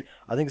think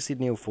gonna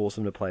Sydney will force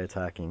them to play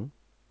attacking,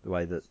 the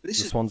way that the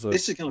Swans are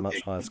this is a gonna be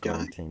much a higher good scoring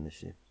game. team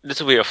this year. This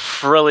will be a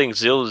thrilling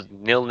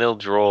 0-0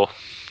 draw.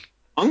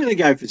 I'm going to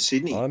go for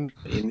Sydney I'm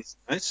in this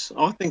case.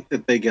 I think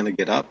that they're going to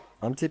get up.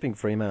 I'm tipping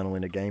Fremantle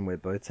in a game where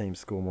both teams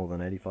score more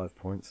than 85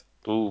 points.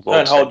 Ooh,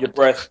 Don't hold your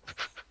breath.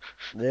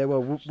 Yeah,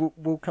 well,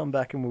 we'll come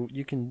back and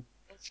you can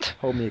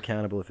hold me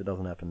accountable if it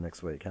doesn't happen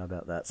next week. How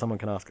about that? Someone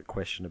can ask a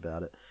question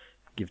about it.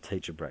 Give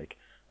Teach a break.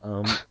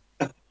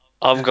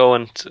 I'm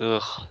going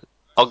to.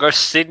 I'll go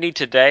Sydney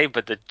today,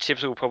 but the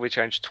tips will probably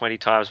change 20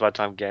 times by the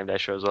time game day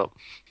shows up.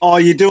 Oh,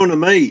 you're doing to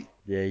me.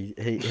 Yeah,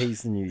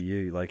 he's the new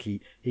you. Like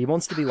he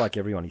wants to be like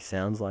everyone. He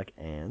sounds like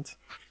Ant.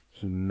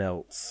 He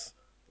melts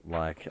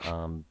like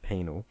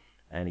Penal,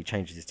 and he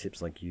changes his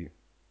tips like you.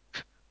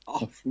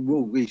 Oh,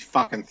 well, he's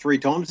fucking 3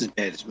 times as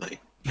bad as me.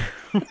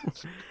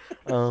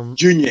 Um,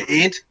 Junior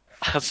Ant.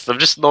 I'm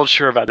just not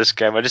sure about this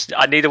game.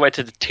 I need to wait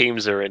till the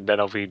teams are in, then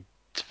I'll be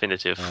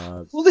definitive.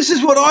 Well, this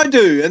is what I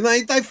do, and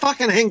they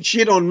fucking hang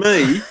shit on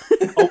me.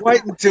 I'll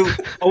wait until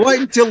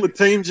the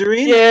teams are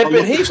in. Yeah, I'll but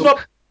look at he's the-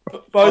 not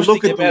boasting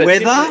look at the about a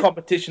tipping weather.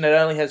 competition that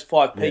only has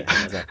 5 yeah, people.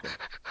 exactly.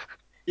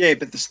 Yeah,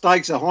 but the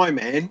stakes are high,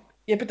 man.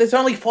 Yeah, but there's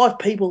only 5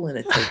 people in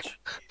it, Teach.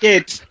 Yeah,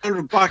 it's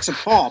 $100 a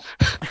pop.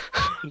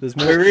 There's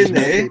more, We're there's in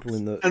more there, people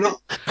in the.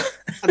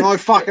 and I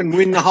fucking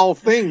win the whole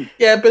thing.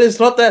 Yeah, but it's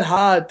not that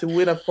hard to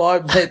win a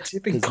 5-man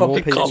tipping There's more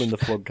competition. people in the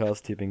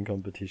Flogcast tipping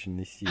competition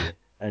this year,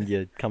 and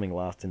you're coming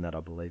last in that, I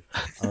believe.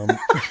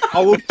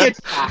 I will get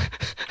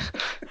fucked.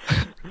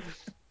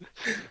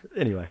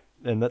 Anyway,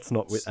 and that's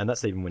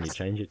even when you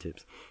change your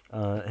tips.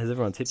 Has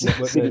everyone tipped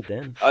Network Nerd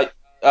Dan?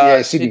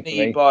 Yeah, Sydney for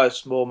Sydney me. by a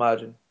small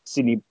margin.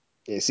 Sydney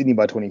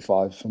by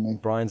 25 for me.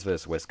 Brian's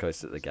versus West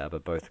Coast at the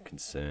Gabba, both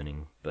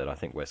concerning, but I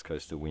think West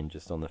Coast will win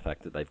just on the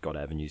fact that they've got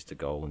avenues to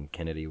goal and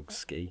Kennedy will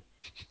ski.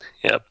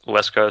 Yep,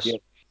 West Coast. Yeah.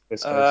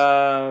 West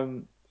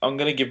Coast. I'm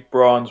going to give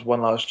Bryans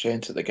one last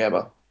chance at the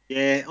Gabba.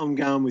 Yeah, I'm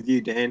going with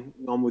you, Dan.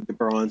 I'm with the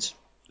Bryans.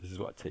 This is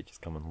why teachers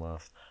coming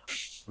last.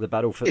 The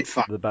battle for Get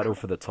fucked.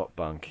 the top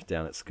bunk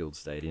down at Skilled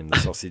Stadium. The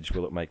sausage,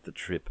 will it make the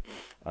trip?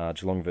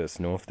 Geelong versus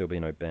North. There'll be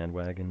no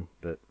bandwagon,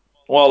 but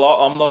Well,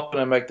 I'm not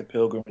going to make the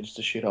pilgrimage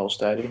to shithole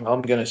stadium.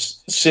 I'm going to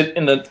sit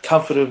in the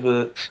comfort of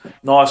a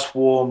nice,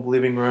 warm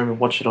living room and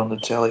watch it on the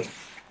telly.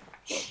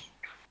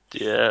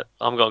 Yeah,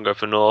 I'm going to go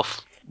for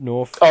North.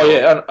 North. Oh,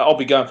 yeah, and I'll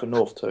be going for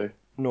North too.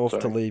 North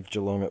Sorry. to leave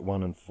Geelong at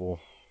 1 and 4.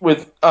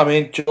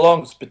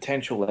 Geelong's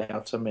potential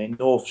outs,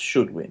 North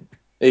should win,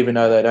 even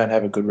though they don't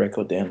have a good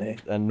record down there.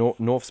 And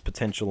North's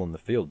potential on the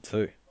field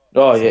too.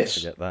 Oh, Let's not yes.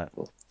 forget that.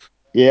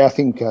 Yeah, I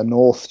think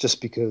North, just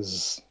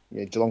because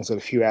Geelong's got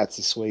a few outs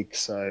this week,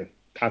 so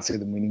can't see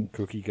them winning.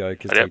 Cookie go,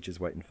 because Yep. teacher's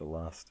waiting for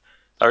last.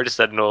 I already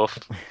said North.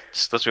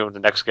 Let's move on to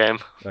the next game.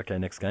 Okay,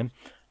 next game.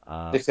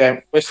 Next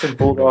game, Western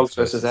Bulldogs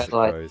versus the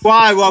Adelaide. Crows.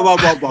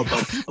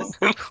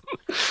 Whoa.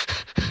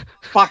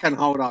 Fucking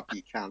hold up,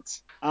 you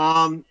cunts.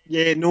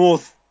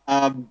 North,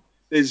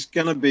 there's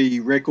going to be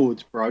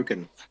records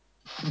broken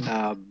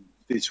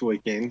this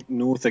weekend.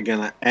 North are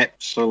going to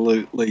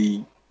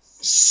absolutely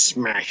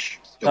smash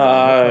Geelong.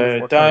 What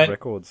kind of Don't.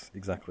 records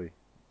exactly?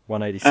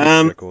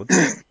 186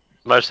 records.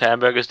 Most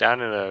hamburgers down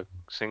in a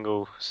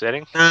single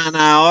setting. No,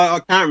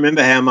 I can't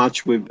remember how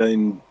much we've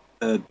been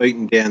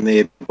beaten down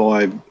there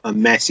by a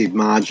massive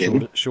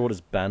margin. Short as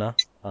banner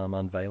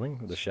unveiling.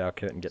 The shower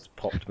curtain gets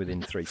popped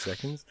within 3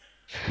 seconds.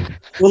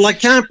 Well, they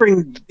can't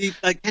bring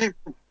down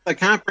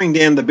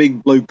the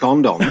big blue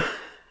condom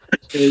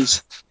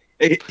because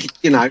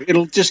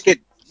it'll just get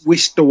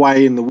whisked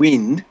away in the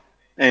wind,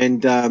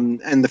 and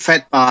the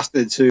fat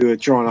bastards who are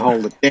trying to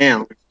hold it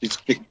down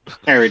just get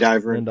carried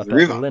over into the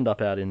river. It'll end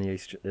up out in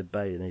the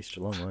bay in East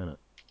Geelong, won't it?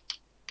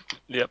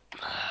 Yep.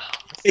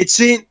 It's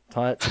in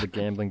Tie it to the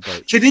gambling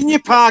boat.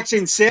 Cardinia Park's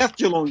in South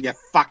Geelong, you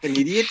fucking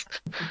idiot.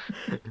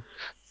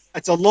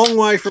 It's a long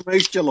way from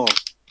East Geelong.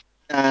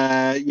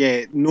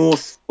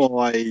 North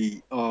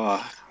by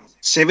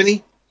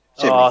 70.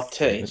 Oh,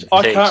 tease.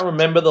 I can't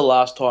remember the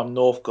last time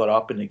North got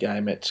up in a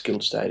game at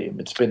Skilled Stadium.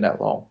 It's been that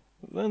long.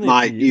 Only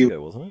a few years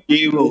ago, wasn't it?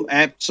 You will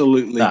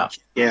absolutely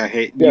kick our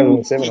head.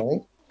 2007, I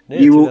think. Yeah,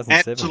 you will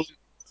 2007.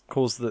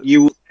 Caused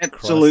you will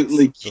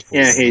absolutely kick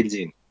our heads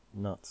in.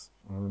 Nuts.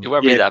 It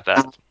won't be that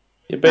bad.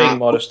 You're being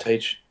modest,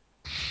 Teach.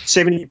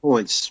 70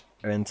 points.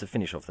 And to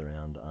finish off the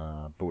round,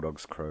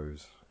 Bulldogs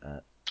Crows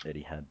at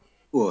Etihad.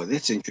 Oh,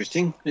 that's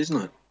interesting,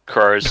 isn't it?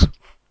 Crows. Are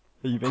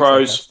you being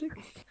Crows.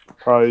 sarcastic?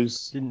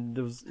 Crows.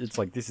 It's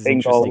like, this is Bengals.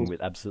 interesting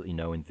with absolutely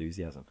no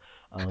enthusiasm.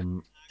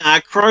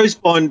 Crows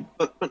by,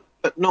 but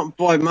not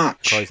by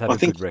much. Crows have I a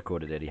think good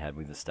record at Etihad.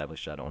 We've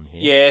established that on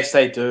here. Yes,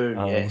 they do.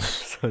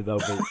 Yes. So they'll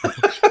be.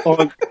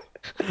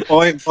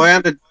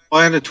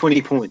 by under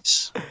 20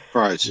 points.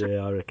 Crows.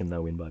 Yeah, I reckon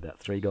they'll win by about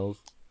 3 goals.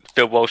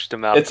 Bill Walsh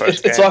them out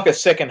first It's game. like a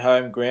second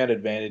home ground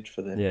advantage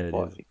for them. Yeah,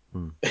 it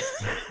is.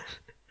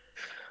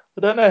 I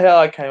don't know how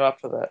I came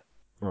up for that.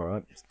 All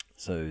right.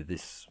 So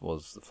this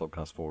was the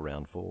Flogcast 4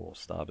 round 4.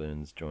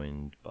 Starburns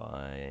joined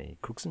by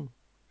Cookson.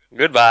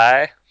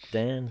 Goodbye.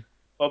 Dan.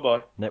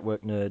 Bye-bye.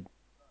 Network Nerd.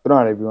 Good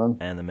night, everyone.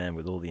 And the man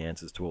with all the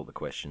answers to all the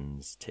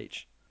questions,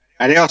 Teach.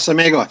 Adios,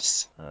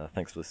 amigos.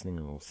 Thanks for listening,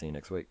 and we'll see you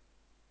next week.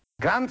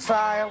 Grand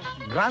Sile.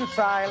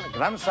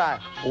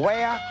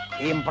 Where?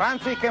 In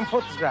Brunswick and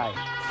Footscray.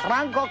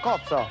 Franco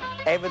Cozzo.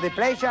 Have the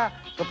pleasure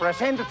to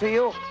present to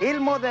you Il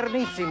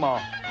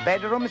Modernissimo.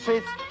 Bedroom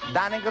suites,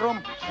 dining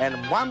room, and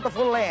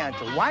wonderful lounge.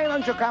 Why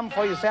don't you come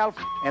for yourself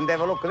and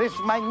have a look at this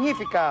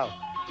magnifico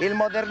Il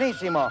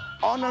Modernissimo.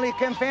 Only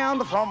can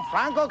found from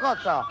Franco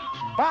Cozzo.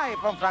 Buy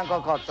from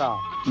Franco Cozzo.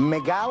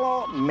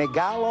 Megalo,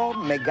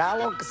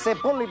 se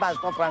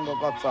pulibasto Franco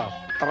Cozzo.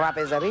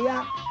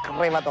 Trapezeria,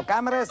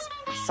 crevatocameras,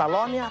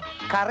 salonia,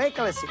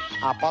 carreclesi,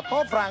 a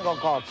poto Franco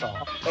Cozzo.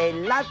 E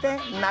latte,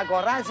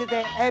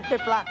 nagorazite,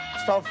 epipla,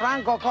 sto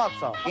Franco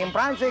Cozzo. In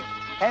Brunswick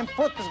and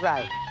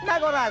Footscray.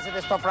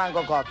 Nagorazite sto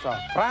Franco Cozzo.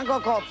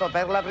 Franco Cozzo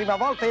per la prima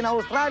volta in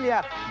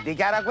Australia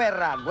dichiara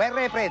guerra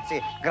ai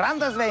prezzi,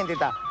 grande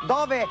svendita.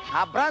 Dove?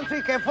 A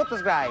Brunswick e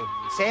Footscray.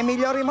 Se i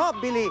migliori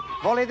mobili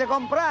volete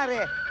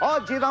comprare,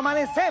 oggi,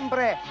 domani e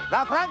sempre,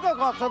 da Franco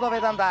Cozzo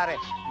dovete andare.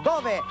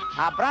 Dove?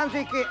 A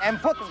Brunswick e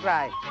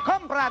Footscray.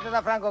 Comprate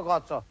da Franco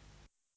Cozzo.